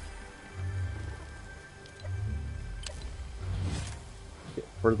that. Get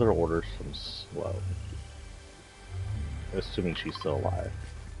further orders from Slow. Assuming she's still alive.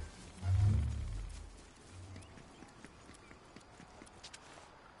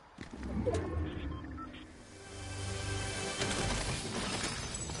 You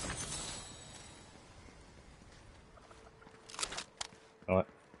know what?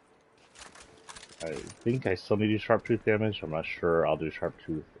 I think I still need to do sharp tooth damage. I'm not sure. I'll do sharp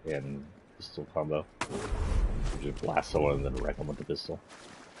tooth and pistol combo. Just blast someone and then wreck them with the pistol.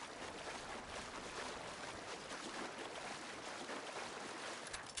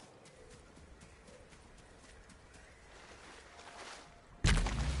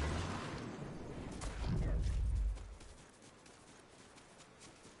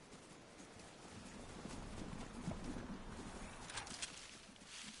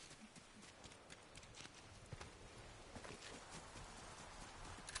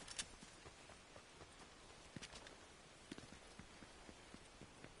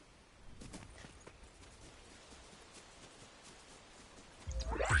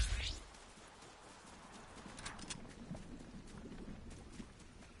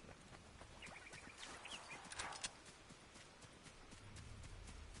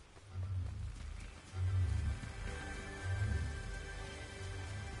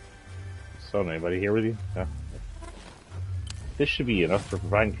 So, anybody here with you? No? This should be enough for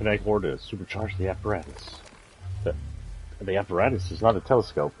providing kinetic ore to supercharge the apparatus. The apparatus is not a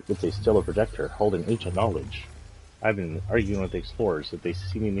telescope, it's a stellar projector holding ancient knowledge. I've been arguing with the explorers. If they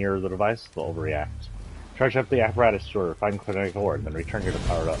see me near the device, they'll overreact. Charge up the apparatus to refine kinetic ore, and then return here to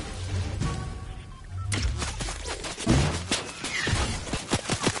power it up.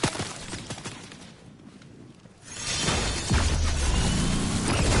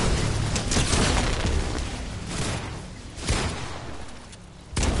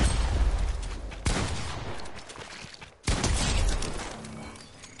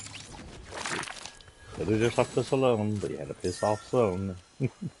 Could have just left us alone, but you had to piss off Sloan.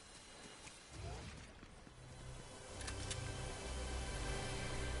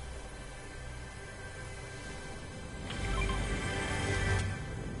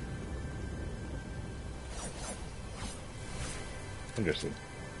 Interesting.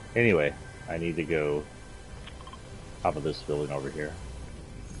 Anyway, I need to go top of this building over here.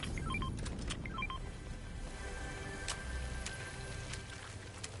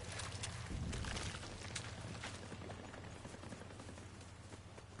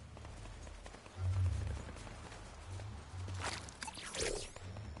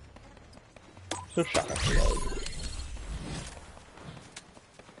 So shotgun reload.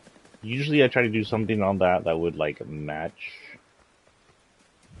 Usually I try to do something on that would like match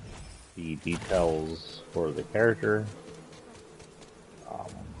the details for the character.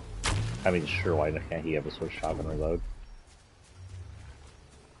 I mean, sure, why can't he have a switch shotgun reload?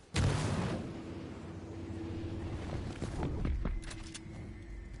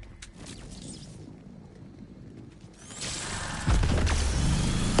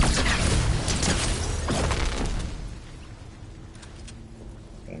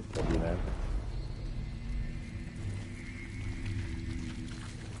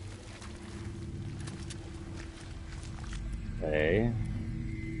 Okay.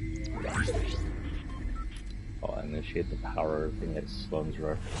 I'll initiate the power thing at Sloan's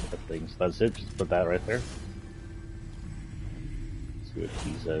thing. So that's it. Just put that right there. See what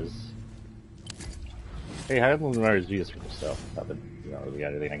he says. Hey, how come Luminari's do this for stuff? Not that you don't really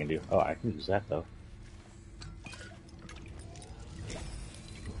got anything I can do. Oh, I can use that though.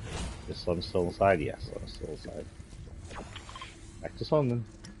 Is Sloan still inside? Yes, Sloan's still inside. Back to Sloan then.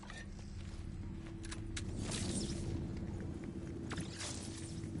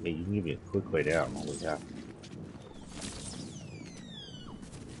 Yeah, you can give me a quick way down. Holy cow.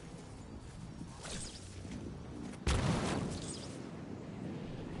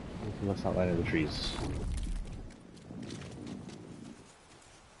 Let's not land in the trees.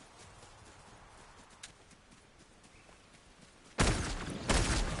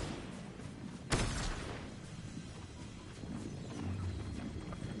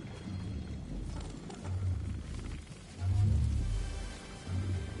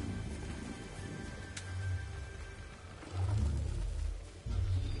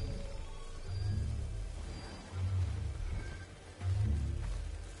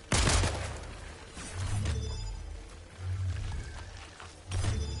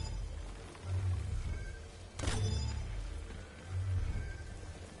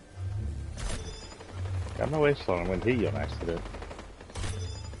 Got my way slow, I'm going to hit you on accident.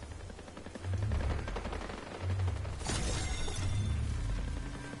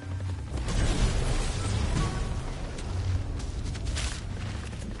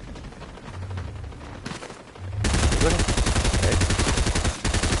 Okay.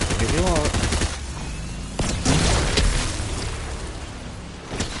 If you want.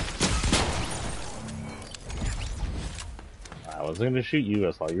 I was going to shoot you,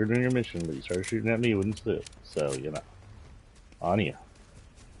 I saw you were doing your mission, but you started shooting at me instead. So, you know. On you.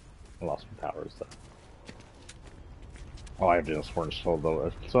 I lost my powers, though. Oh, I have to do sworn soul,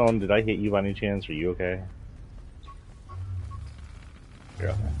 though. So, did I hit you by any chance? Are you okay?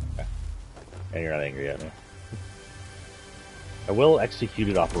 You're okay. Okay. And you're not angry at me. A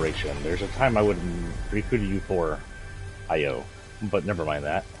well-executed operation. There's a time I would have recruited you for IO, but never mind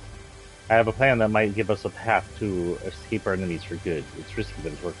that. I have a plan that might give us a path to escape our enemies for good. It's risky,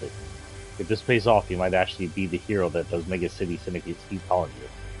 but it's worth it. If this pays off, you might actually be the hero that those mega city syndicates keep calling you.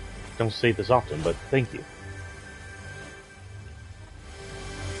 Don't say this often, but thank you.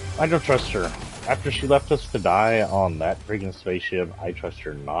 I don't trust her. After she left us to die on that friggin' spaceship, I trust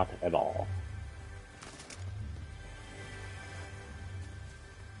her not at all.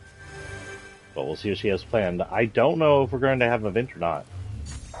 But we'll see what she has planned. I don't know if we're going to have an event or not.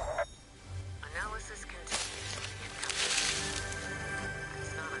 Analysis continues to the incoming.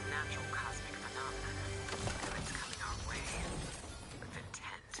 It's not a natural cosmic phenomenon, though it's coming our way with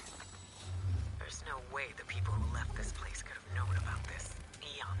intent.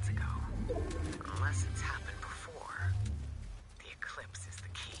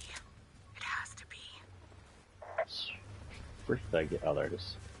 Where did I get? Oh, there it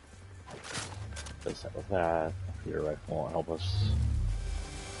is. Does that with that. Your rifle won't help us.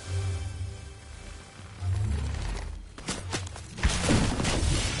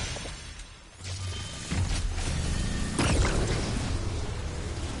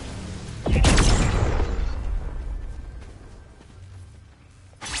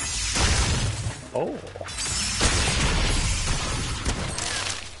 Oh.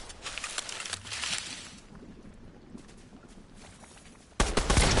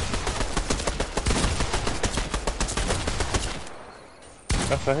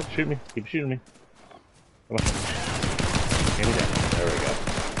 Go ahead, shoot me. Keep shooting me. Come on. Get me down. There we go.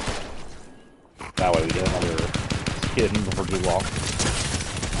 That way we get another skin before too long.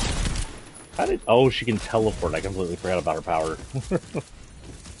 How did... Oh, she can teleport. I completely forgot about her power.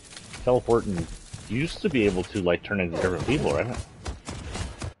 Teleport and used to be able to, like, turn into different people, right? I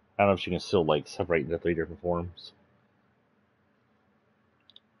don't know if she can still, like, separate into 3 different forms.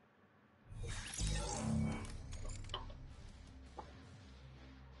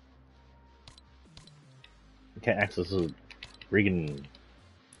 Can't access the freaking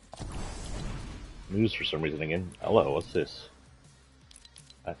news for some reason again. Hello, what's this?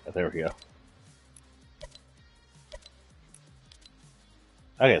 There we go.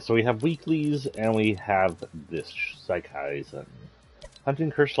 Okay, so we have weeklies and we have this Psychais, and hunting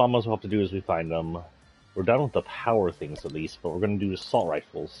cursed llamas we'll have to do as we find them. We're done with the power things at least, but we're going to do assault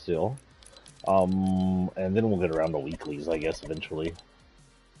rifles still. And then we'll get around to weeklies, I guess, eventually.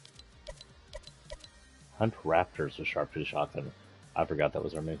 Hunt raptors with sharpshooter shotgun. I forgot that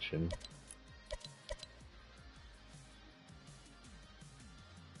was our mission.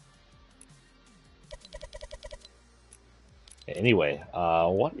 Anyway,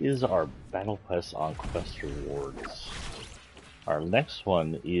 what is our battle pass on quest rewards? Our next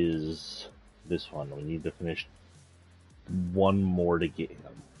one is this one. We need to finish one more to get him.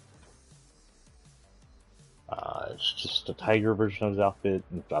 It's just a tiger version of his outfit.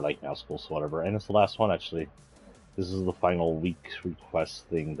 I like mouse schools, so whatever. And it's the last one, actually. This is the final week's request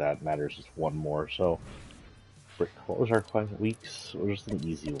thing that matters. Just one more. So, what was our weeks? What was an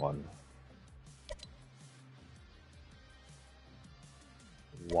easy one?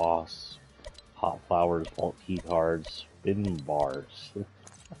 Wasp, hot flowers, vault key cards, spin bars.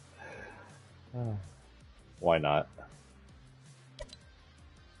 Why not?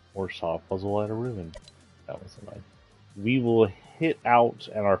 Or saw a puzzle at a ruin. That was nice. We will hit out,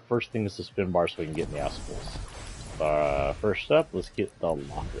 and our first thing is to spin bar so we can get in the obstacles. First up, let's get the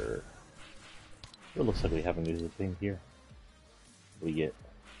locker. It looks like we haven't used a thing here. What do we get?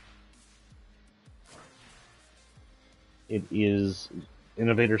 It is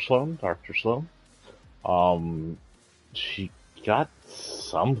Innovator Sloan, Dr. Sloan. She got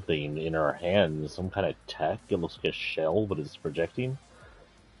something in her hand, some kind of tech. It looks like a shell, but it's projecting.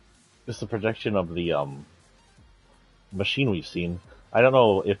 It's the projection of the machine we've seen. I don't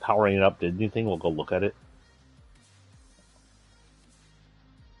know if powering it up did anything. We'll go look at it.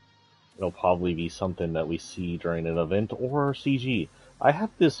 It'll probably be something that we see during an event or CG. I have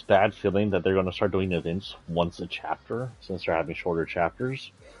this bad feeling that they're going to start doing events once a chapter, since they're having shorter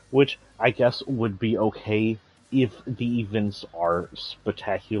chapters, which I guess would be okay if the events are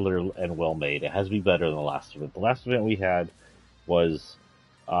spectacular and well made. It has to be better than the last event. The last event we had was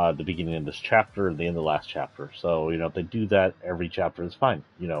the beginning of this chapter and the end of the last chapter. So, you know, if they do that every chapter, it's fine.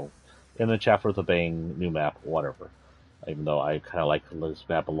 You know, in the chapter with a bang, new map, whatever. Even though I kind of like this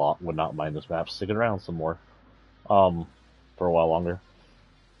map a lot, would not mind this map sticking around some more for a while longer.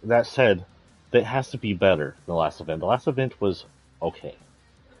 That said, it has to be better than the last event. The last event was okay.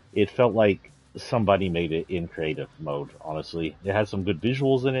 It felt like somebody made it in creative mode, honestly. It had some good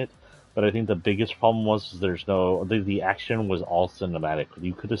visuals in it, but I think the biggest problem was the action was all cinematic.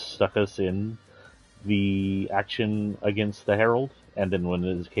 You could have stuck us in the action against the Herald, and then when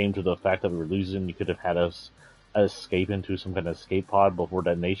it came to the fact that we were losing, you could have had us escape into some kind of escape pod before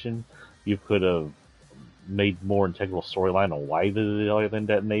detonation. You could have made more integral storyline on why the alien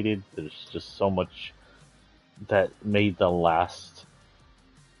detonated. There's just so much that made the last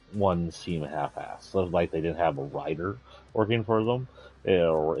one seem half-assed. So like they didn't have a writer working for them,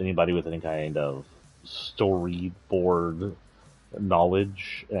 or anybody with any kind of storyboard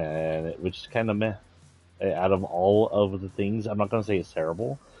knowledge, and which is kind of meh. Out of all of the things, I'm not going to say it's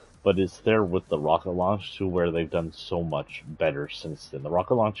terrible, but it's there with the rocket launch to where they've done so much better since then. The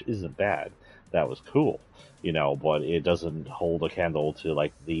rocket launch isn't bad. That was cool, you know, but it doesn't hold a candle to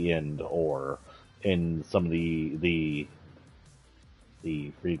like the end, or in some of the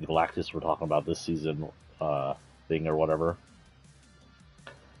freaking Galactus we're talking about this season thing or whatever.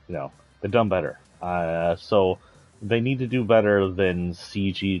 You know, they've done better. So They need to do better than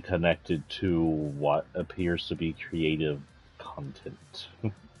CG connected to what appears to be creative content.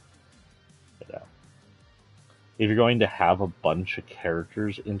 Yeah. If you're going to have a bunch of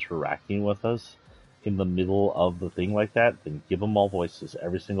characters interacting with us in the middle of the thing like that, then give them all voices.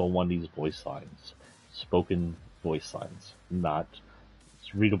 Every single one needs voice lines. Spoken voice lines, not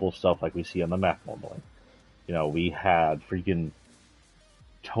readable stuff like we see on the map normally. You know, we had freaking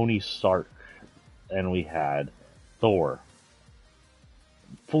Tony Stark and we had Thor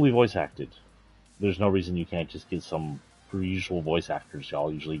fully voice acted. There's no reason you can't just get some usual voice actors.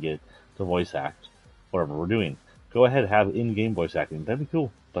 Y'all usually get to voice act whatever we're doing. Go ahead, have in-game voice acting. That'd be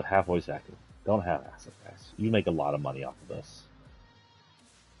cool, but have voice acting. Don't have asset guys. You make a lot of money off of this.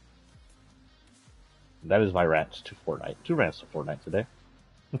 That is my rant to Fortnite. 2 rants to Fortnite today.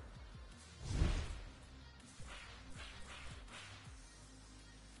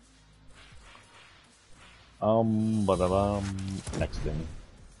 Next thing.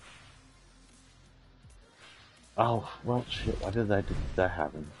 Oh, well, shit, why did that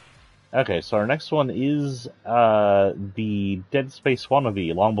happen? Okay, so our next one is the Dead Space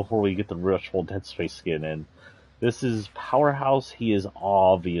wannabe, long before we get the actual Dead Space skin in. This is Powerhouse. He is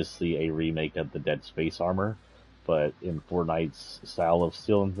obviously a remake of the Dead Space armor, but in Fortnite's style of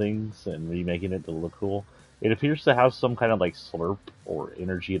stealing things and remaking it to look cool. It appears to have some kind of like slurp or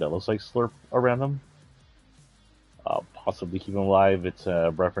energy that looks like slurp around him. Possibly keep him alive. It's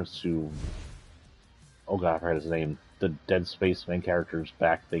a reference to, oh god, I forgot his name. The Dead Space main character's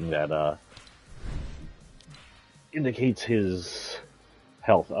back thing that indicates his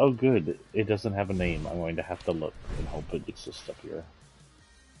health. Oh good, it doesn't have a name. I'm going to have to look and hope it exists up here.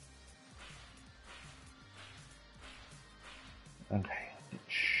 Okay.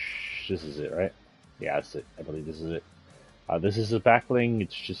 This is it, right? Yeah, that's it. I believe this is it. This is a backling.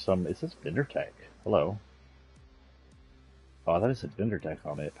 It's just some... It says Vendor Tech. Hello. Oh, that is a Vendor Tech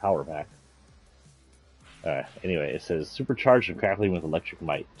on it. Power pack. Anyway, it says supercharged and crackling with electric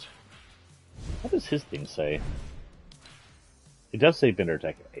might. What does his thing say? It does say Vendor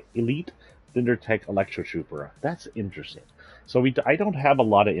Tech. Elite Vendor Tech Electro Trooper. That's interesting. So I don't have a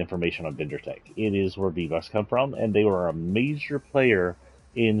lot of information on Vendor Tech. It is where V-Bucks come from, and they were a major player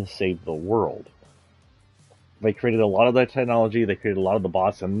in Save the World. They created a lot of that technology, they created a lot of the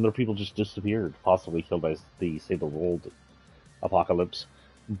bots, and other people just disappeared, possibly killed by the Save the World apocalypse.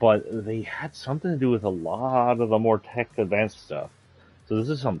 But they had something to do with a lot of the more tech advanced stuff. So this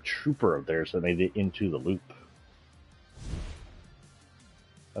is some trooper of theirs that made it into the loop.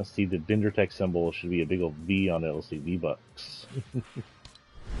 Let's see, the Vendor Tech symbol should be a big old V on it. Let's see, V-Bucks.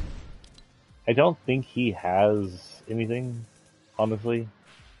 I don't think he has anything, honestly.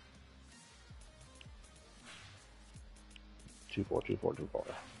 242424.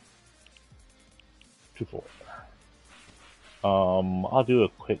 24. I'll do a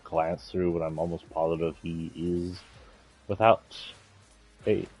quick glance through, but I'm almost positive he is without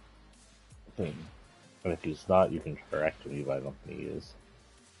a thing. And if he's not, you can correct me, but I don't think he is.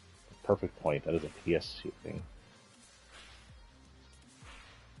 Perfect point. That is a PS2 thing.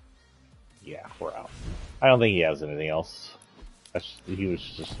 Yeah, we're out. I don't think he has anything else. He was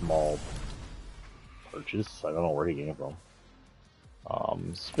just a small purchase. I don't know where he came from.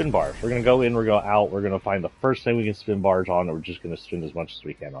 Spin bars. We're gonna go in, we're gonna go out, we're gonna find the first thing we can spin bars on, and we're just gonna spin as much as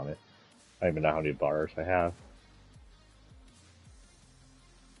we can on it. I don't even know how many bars I have.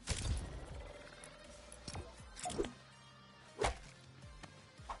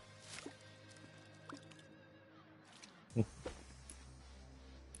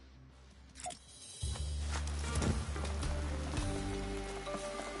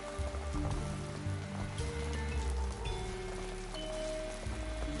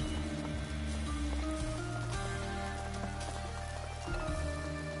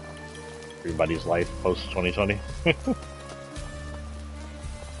 Everybody's life post 2020.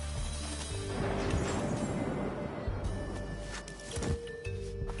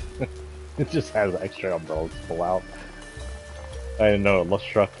 It just has extra umbrellas to pull out. I didn't know it looked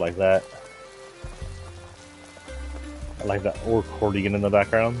struck like that. I like that accordion in the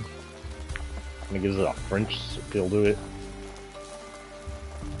background. And it gives it a French feel to it.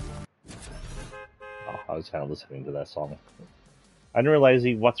 Oh, I was kind of listening to that song. I didn't realize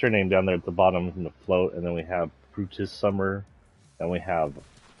what's her name down there at the bottom in the float, and then we have Brutus Summer, then we have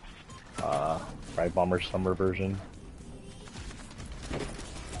Ride Bomber Summer version.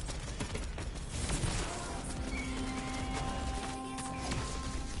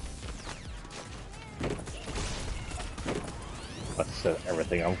 Let's set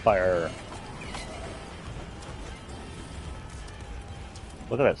everything on fire.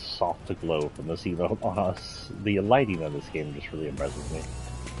 Look at that soft glow from the ceiling on us. The lighting on this game just really impresses me.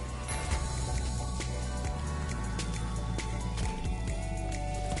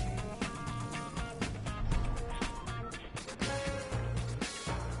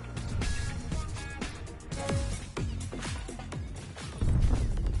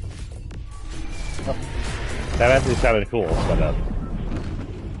 Oh, that actually sounded cool, but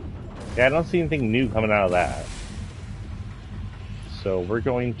yeah, I don't see anything new coming out of that. So we're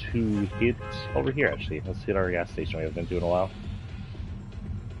going to hit over here, actually. Let's hit our gas station we haven't been to in a while.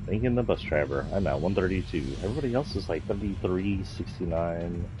 Thanking the bus driver. I'm at 132. Everybody else is like 33,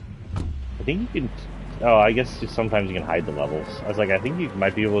 69. I think you can... Oh, I guess sometimes you can hide the levels. I was like, I think you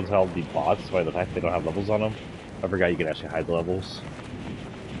might be able to tell the bots by the fact they don't have levels on them. I forgot you can actually hide the levels.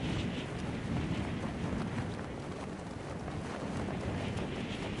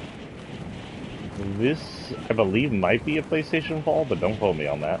 This, I believe, might be a PlayStation Fall, but don't quote me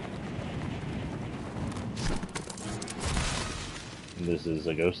on that. This is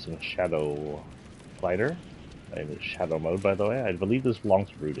a Ghost and Shadow fighter. In Shadow mode, by the way. I believe this belongs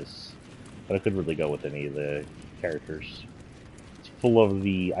to Brutus. But I could really go with any of the characters. It's full of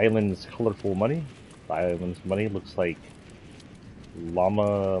the island's colorful money. The island's money looks like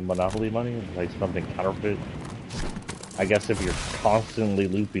llama monopoly money, like something counterfeit. I guess if you're constantly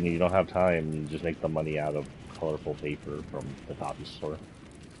looping and you don't have time, you just make the money out of colorful paper from the copy store.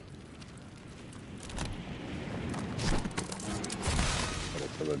 A little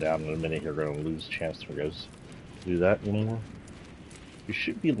further down in a minute, you're going to lose a chance to do that anymore. You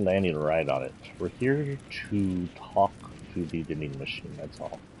should be landing right on it. We're here to talk to the vending machine, that's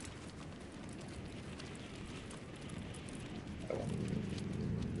all. That will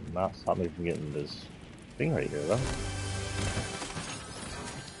not stop me from getting this thing right here, though.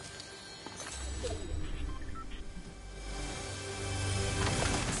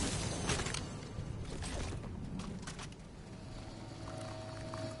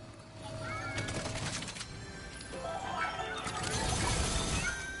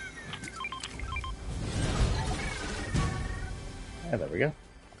 Yeah, there we go.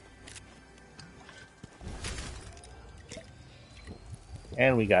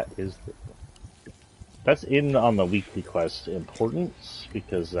 And we got his... That's in on the weekly quest importance,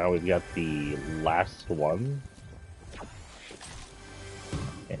 because now we've got the last one.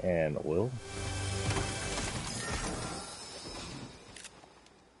 And oil.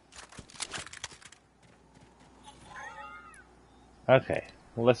 Okay,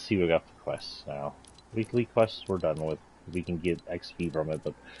 well, let's see what we got for quests now. Weekly quests we're done with. We can get XP from it,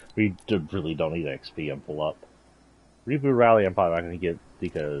 but we really don't need XP and pull up. Reboot Rally I'm probably not going to get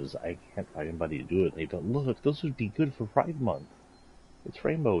because I can't find anybody to do it. They don't look. Those would be good for Pride Month. It's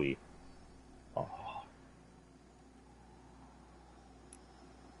rainbowy. Oh.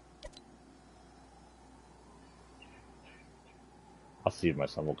 I'll see if my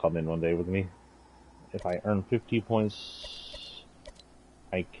son will come in one day with me. If I earn 50 points,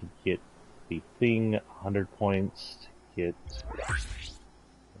 I could get the thing, 100 points to get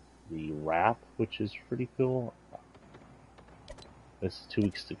the wrap, which is pretty cool. This is 2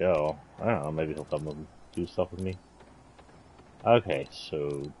 weeks to go. I don't know, maybe he'll come and do stuff with me. Okay,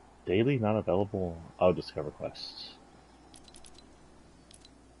 so daily not available. Oh, discover quests.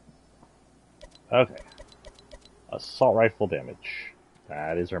 Okay. Assault rifle damage.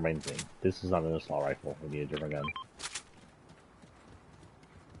 That is our main thing. This is not an assault rifle. We need a different gun.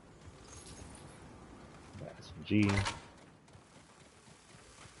 SMG.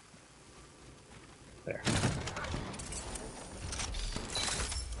 There.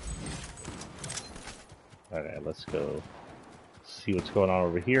 Okay, let's go see what's going on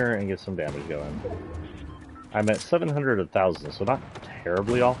over here and get some damage going. I'm at 700 a 1,000, so not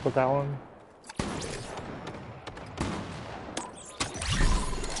terribly off with that one.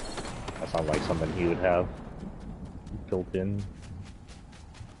 That sounds like something he would have built in.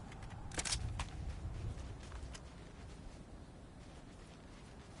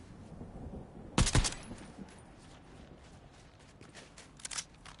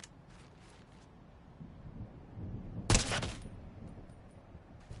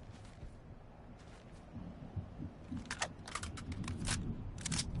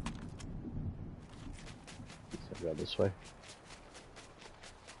 Go this way.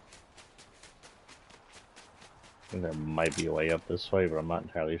 I think there might be a way up this way, but I'm not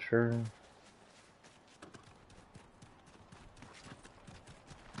entirely sure.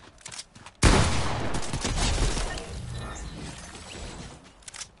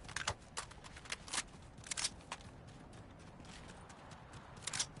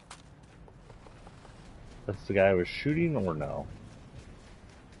 That's the guy I was shooting, or no?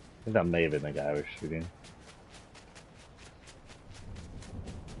 I think that may have been the guy I was shooting.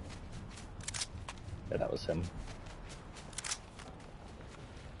 Yeah, that was him.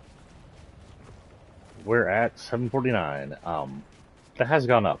 We're at 749. That has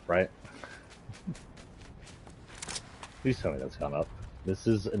gone up, right? Please tell me that's gone up. This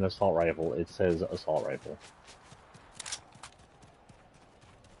is an assault rifle. It says assault rifle.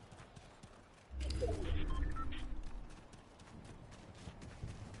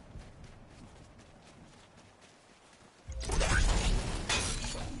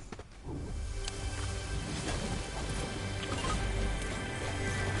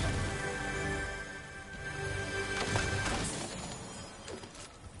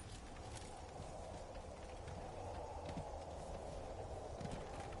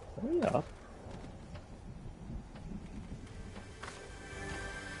 Oh, yeah.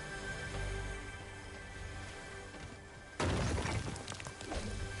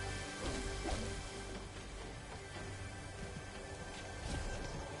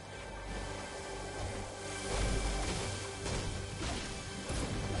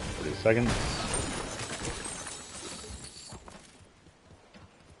 Seconds.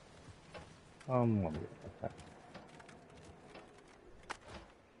 Let me get that.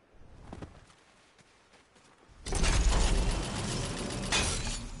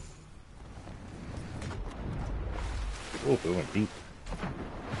 Oh, we went deep.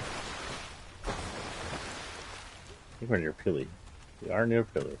 I think we're near Pilly. We are near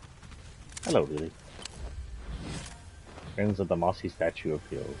Pilly. Hello, Pilly. Friends of the mossy statue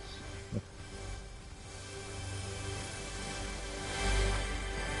appeals.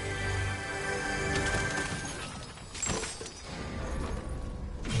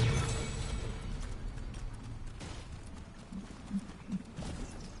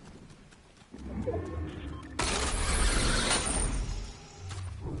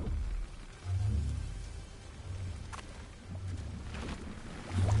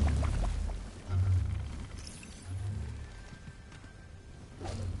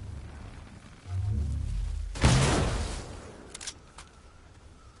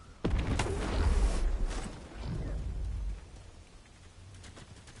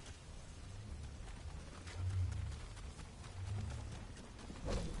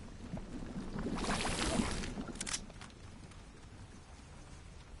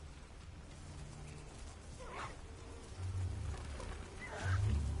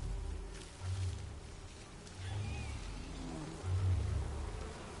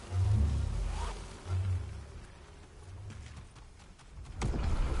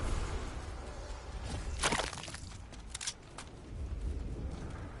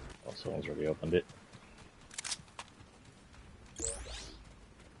 Oh, someone's already opened it.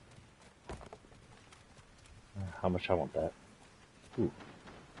 How much I want that? Ooh.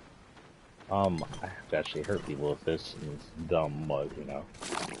 I have to actually hurt people with this, and it's dumb mud, you know.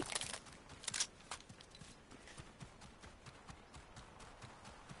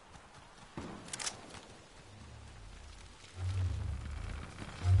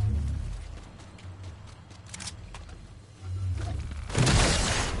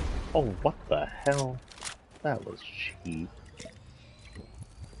 Oh, what the hell? That was cheap.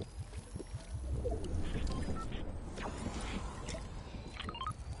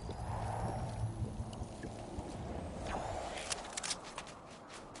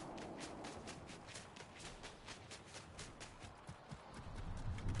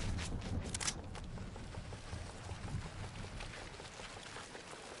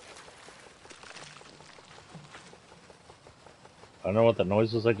 I don't know what the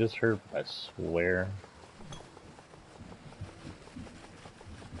noise was I just heard, but I swear.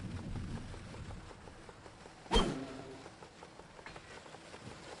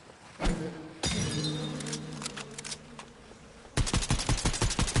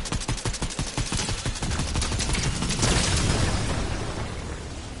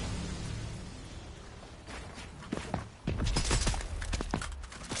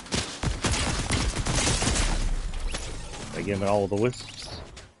 I gave it all the wisps.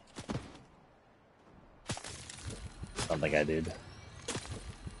 I don't think I did. Is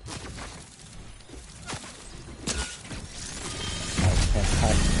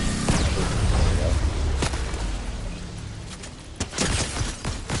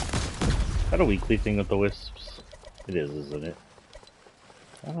that a weekly thing with the wisps? It is, isn't it?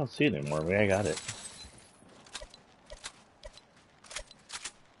 I don't see it anymore. Maybe I got it.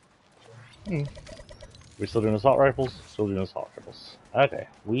 We're still doing assault rifles? Still doing assault rifles. Okay,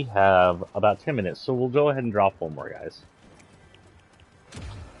 we have about 10 minutes, so we'll go ahead and drop one more, guys.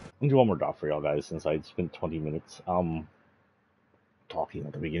 I'll do one more drop for y'all guys since I spent 20 minutes. talking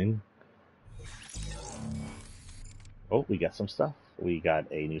at the beginning. Oh, we got some stuff. We got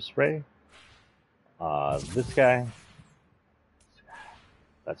a new spray. This guy.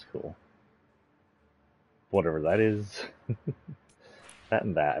 That's cool. Whatever that is. That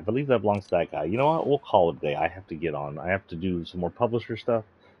and that. I believe that belongs to that guy. You know what? We'll call it a day. I have to get on. I have to do some more publisher stuff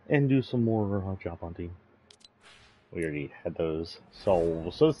and do some more job hunting. We already had those.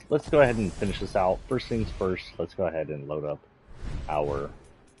 So let's go ahead and finish this out. First things first, let's go ahead and load up our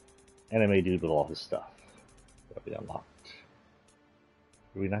anime dude with all his stuff. That'll be unlocked.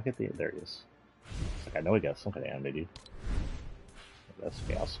 Did we not get the... There he is. Like, I know we got some kind of anime dude. That's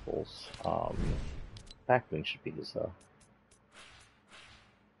Chaos Skulls. Backbling should be his, though.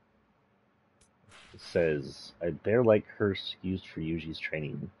 It says, a bear-like curse used for Yuji's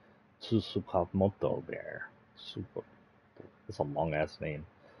training. Tsukamoto Bear. Super. That's a long-ass name.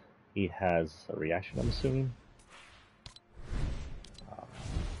 He has a reaction, I'm assuming.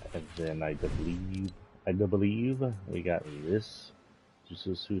 And then I believe we got this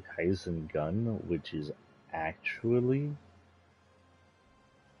Jujutsu Kaisen gun, which is actually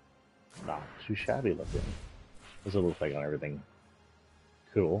not too shabby looking. What does it look like on everything?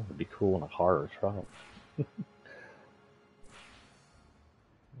 Cool. It'd be cool in a car or truck.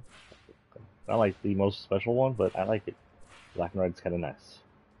 Not like the most special one, but I like it. Black and red's kind of nice.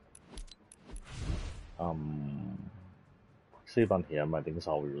 Save on him. I think that's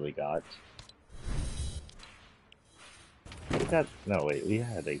all we really got. We got... No, wait. We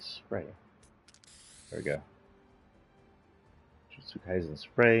had a spray. There we go. Jujutsu Kaisen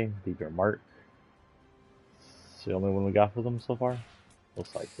spray. Beaver Mark. It's the only one we got for them so far.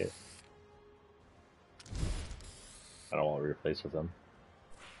 Looks like it. I don't want to replace with them.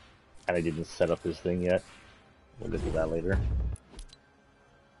 And I didn't set up his thing yet. We'll get to that later.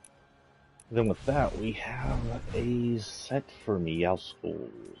 Then with that, we have a set for Meowskulls.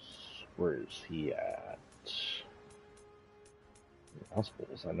 Where is he at?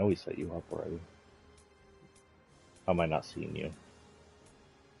 Meowskulls, I know he set you up already. How am I not seeing you?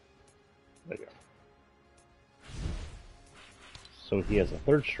 There you go. So he has a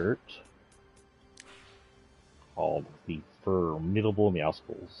third shirt called the Formidable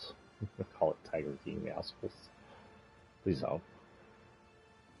Meowskulls. I call it Tiger King Meowskulls. Please don't.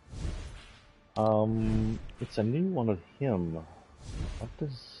 It's a new one of him. What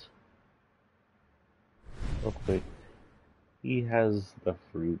does... Real quick. He has the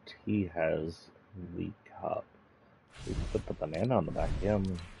fruit. He has the cup. We put the banana on the back of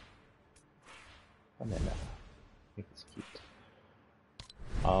him. Banana. I think it's cute.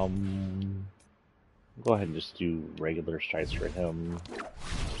 Go ahead and just do regular stripes for him.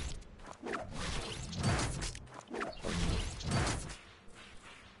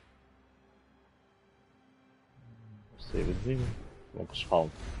 Save his name. We'll just call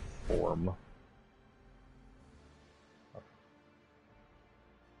him Form.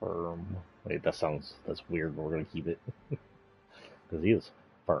 Firm. Wait, that's weird, but we're gonna keep it. Because he is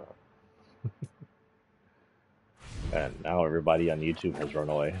firm. And now everybody on YouTube has run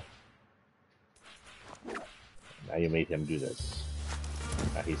away. Now you made him do this.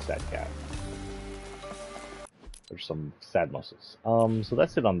 Now he's sad cat. There's some sad muscles. So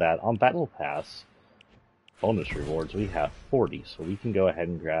that's it on that. On Battle Pass bonus rewards, we have 40, so we can go ahead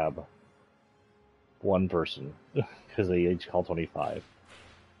and grab one person because they each call 25.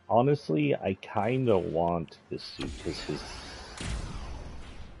 Honestly, I kind of want this suit because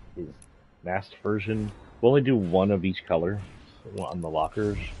his masked version. We'll only do one of each color on the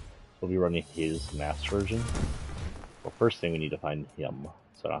lockers. We'll be running his masked version. Well, first thing we need to find him,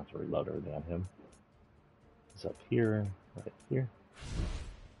 so I don't have to reload everything on him. He's up here, right here.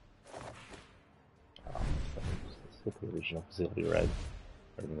 Let's hit the original because it'll be red.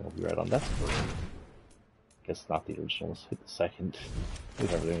 Everything will be red on that version. Guess not the original. Let's hit the second.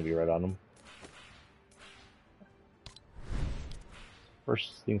 Leave everything will be red on them.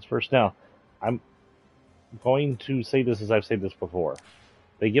 First things first. Now, I'm going to say this as I've said this before.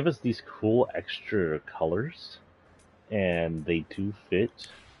 They give us these cool extra colors, and they do fit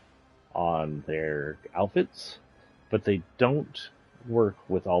on their outfits, but they don't work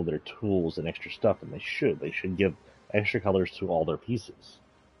with all their tools and extra stuff, and they should. They should give extra colors to all their pieces.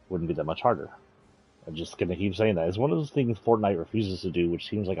 Wouldn't be that much harder. I'm just gonna keep saying that. It's one of those things Fortnite refuses to do, which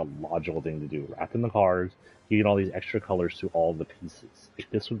seems like a logical thing to do. Wrapping the cars, giving all these extra colors to all the pieces.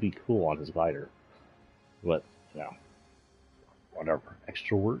 This would be cool on his glider. But, you know, whatever.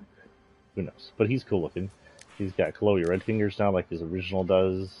 Extra work? Who knows? But he's cool looking. He's got Chloe red fingers now like his original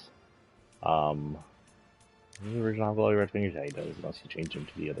does. The original have Chloe red fingers? Yeah, he does, unless you change him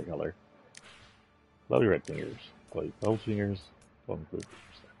to the other color. Chloe red fingers. Chloe gold fingers.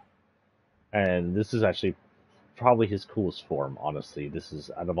 And this is actually probably his coolest form, honestly. This is,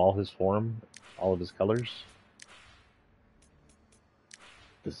 out of all his form, all of his colors,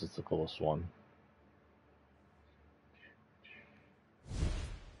 this is the coolest one.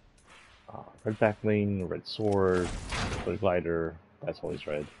 Red backbling, red sword, red glider, that's always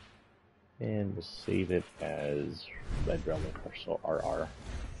red. And we'll save it as red relic or RR.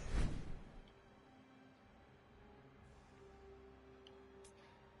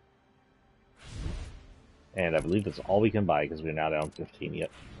 And I believe that's all we can buy because we're now down 15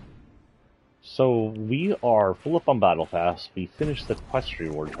 yet. So we are full up on Battle Pass. We finished the quest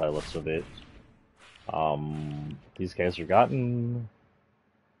reward by the looks of it. These guys are gotten.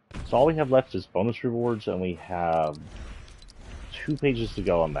 So all we have left is bonus rewards, and we have 2 pages to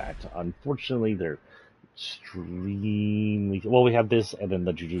go on that. Unfortunately, they're extremely well. We have this, and then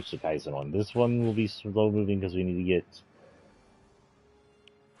the Jujutsu Kaisen one. This one will be slow moving because we need to get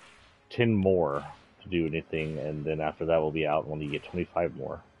 10 more to do anything, and then after that we'll be out when you get 25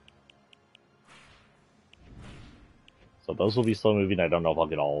 more. So those will be slow moving. I don't know if I'll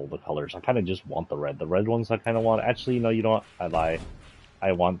get all the colors. I kind of just want the red. The red ones I kind of want. Actually, no, you know what? I lie.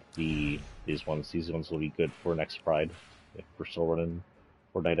 I want these ones. These ones will be good for next Pride if we're still running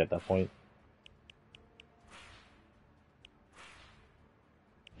Fortnite at that point.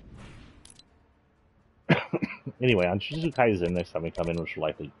 Anyway, on Jujutsu Kaisen next time we come in, which will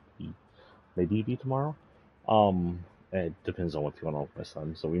likely be maybe tomorrow. It depends on what's going on with my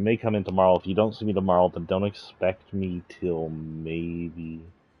son. So we may come in tomorrow. If you don't see me tomorrow, then don't expect me till maybe.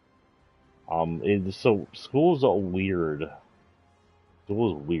 So school's weird.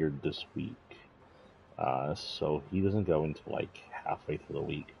 School is weird this week. So he doesn't go until like halfway through the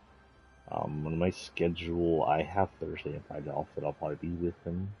week. On my schedule, I have Thursday and Friday off that I'll probably be with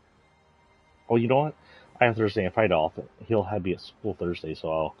him. Oh, you know what? I have Thursday and Friday off. He'll have me at school Thursday,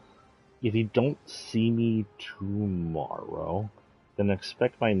 so if you don't see me tomorrow, then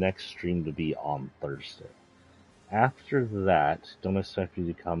expect my next stream to be on Thursday. After that, don't expect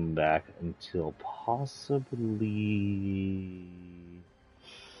me to come back until possibly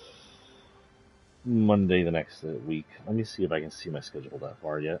Monday the next week. Let me see if I can see my schedule that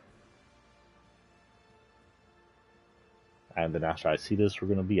far yet. And then after I see this, we're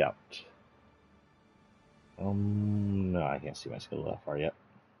going to be out. No, I can't see my schedule that far yet.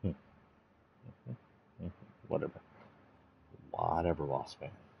 Whatever, boss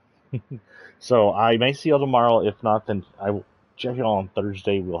man. So I may see you tomorrow. If not, then I will check it on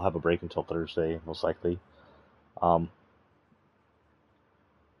Thursday. We'll have a break until Thursday, most likely.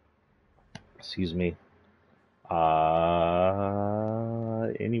 Excuse me.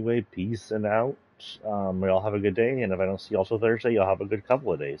 Anyway, peace and out. Y'all have a good day, and if I don't see you also Thursday, y'all have a good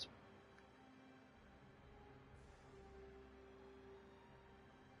couple of days.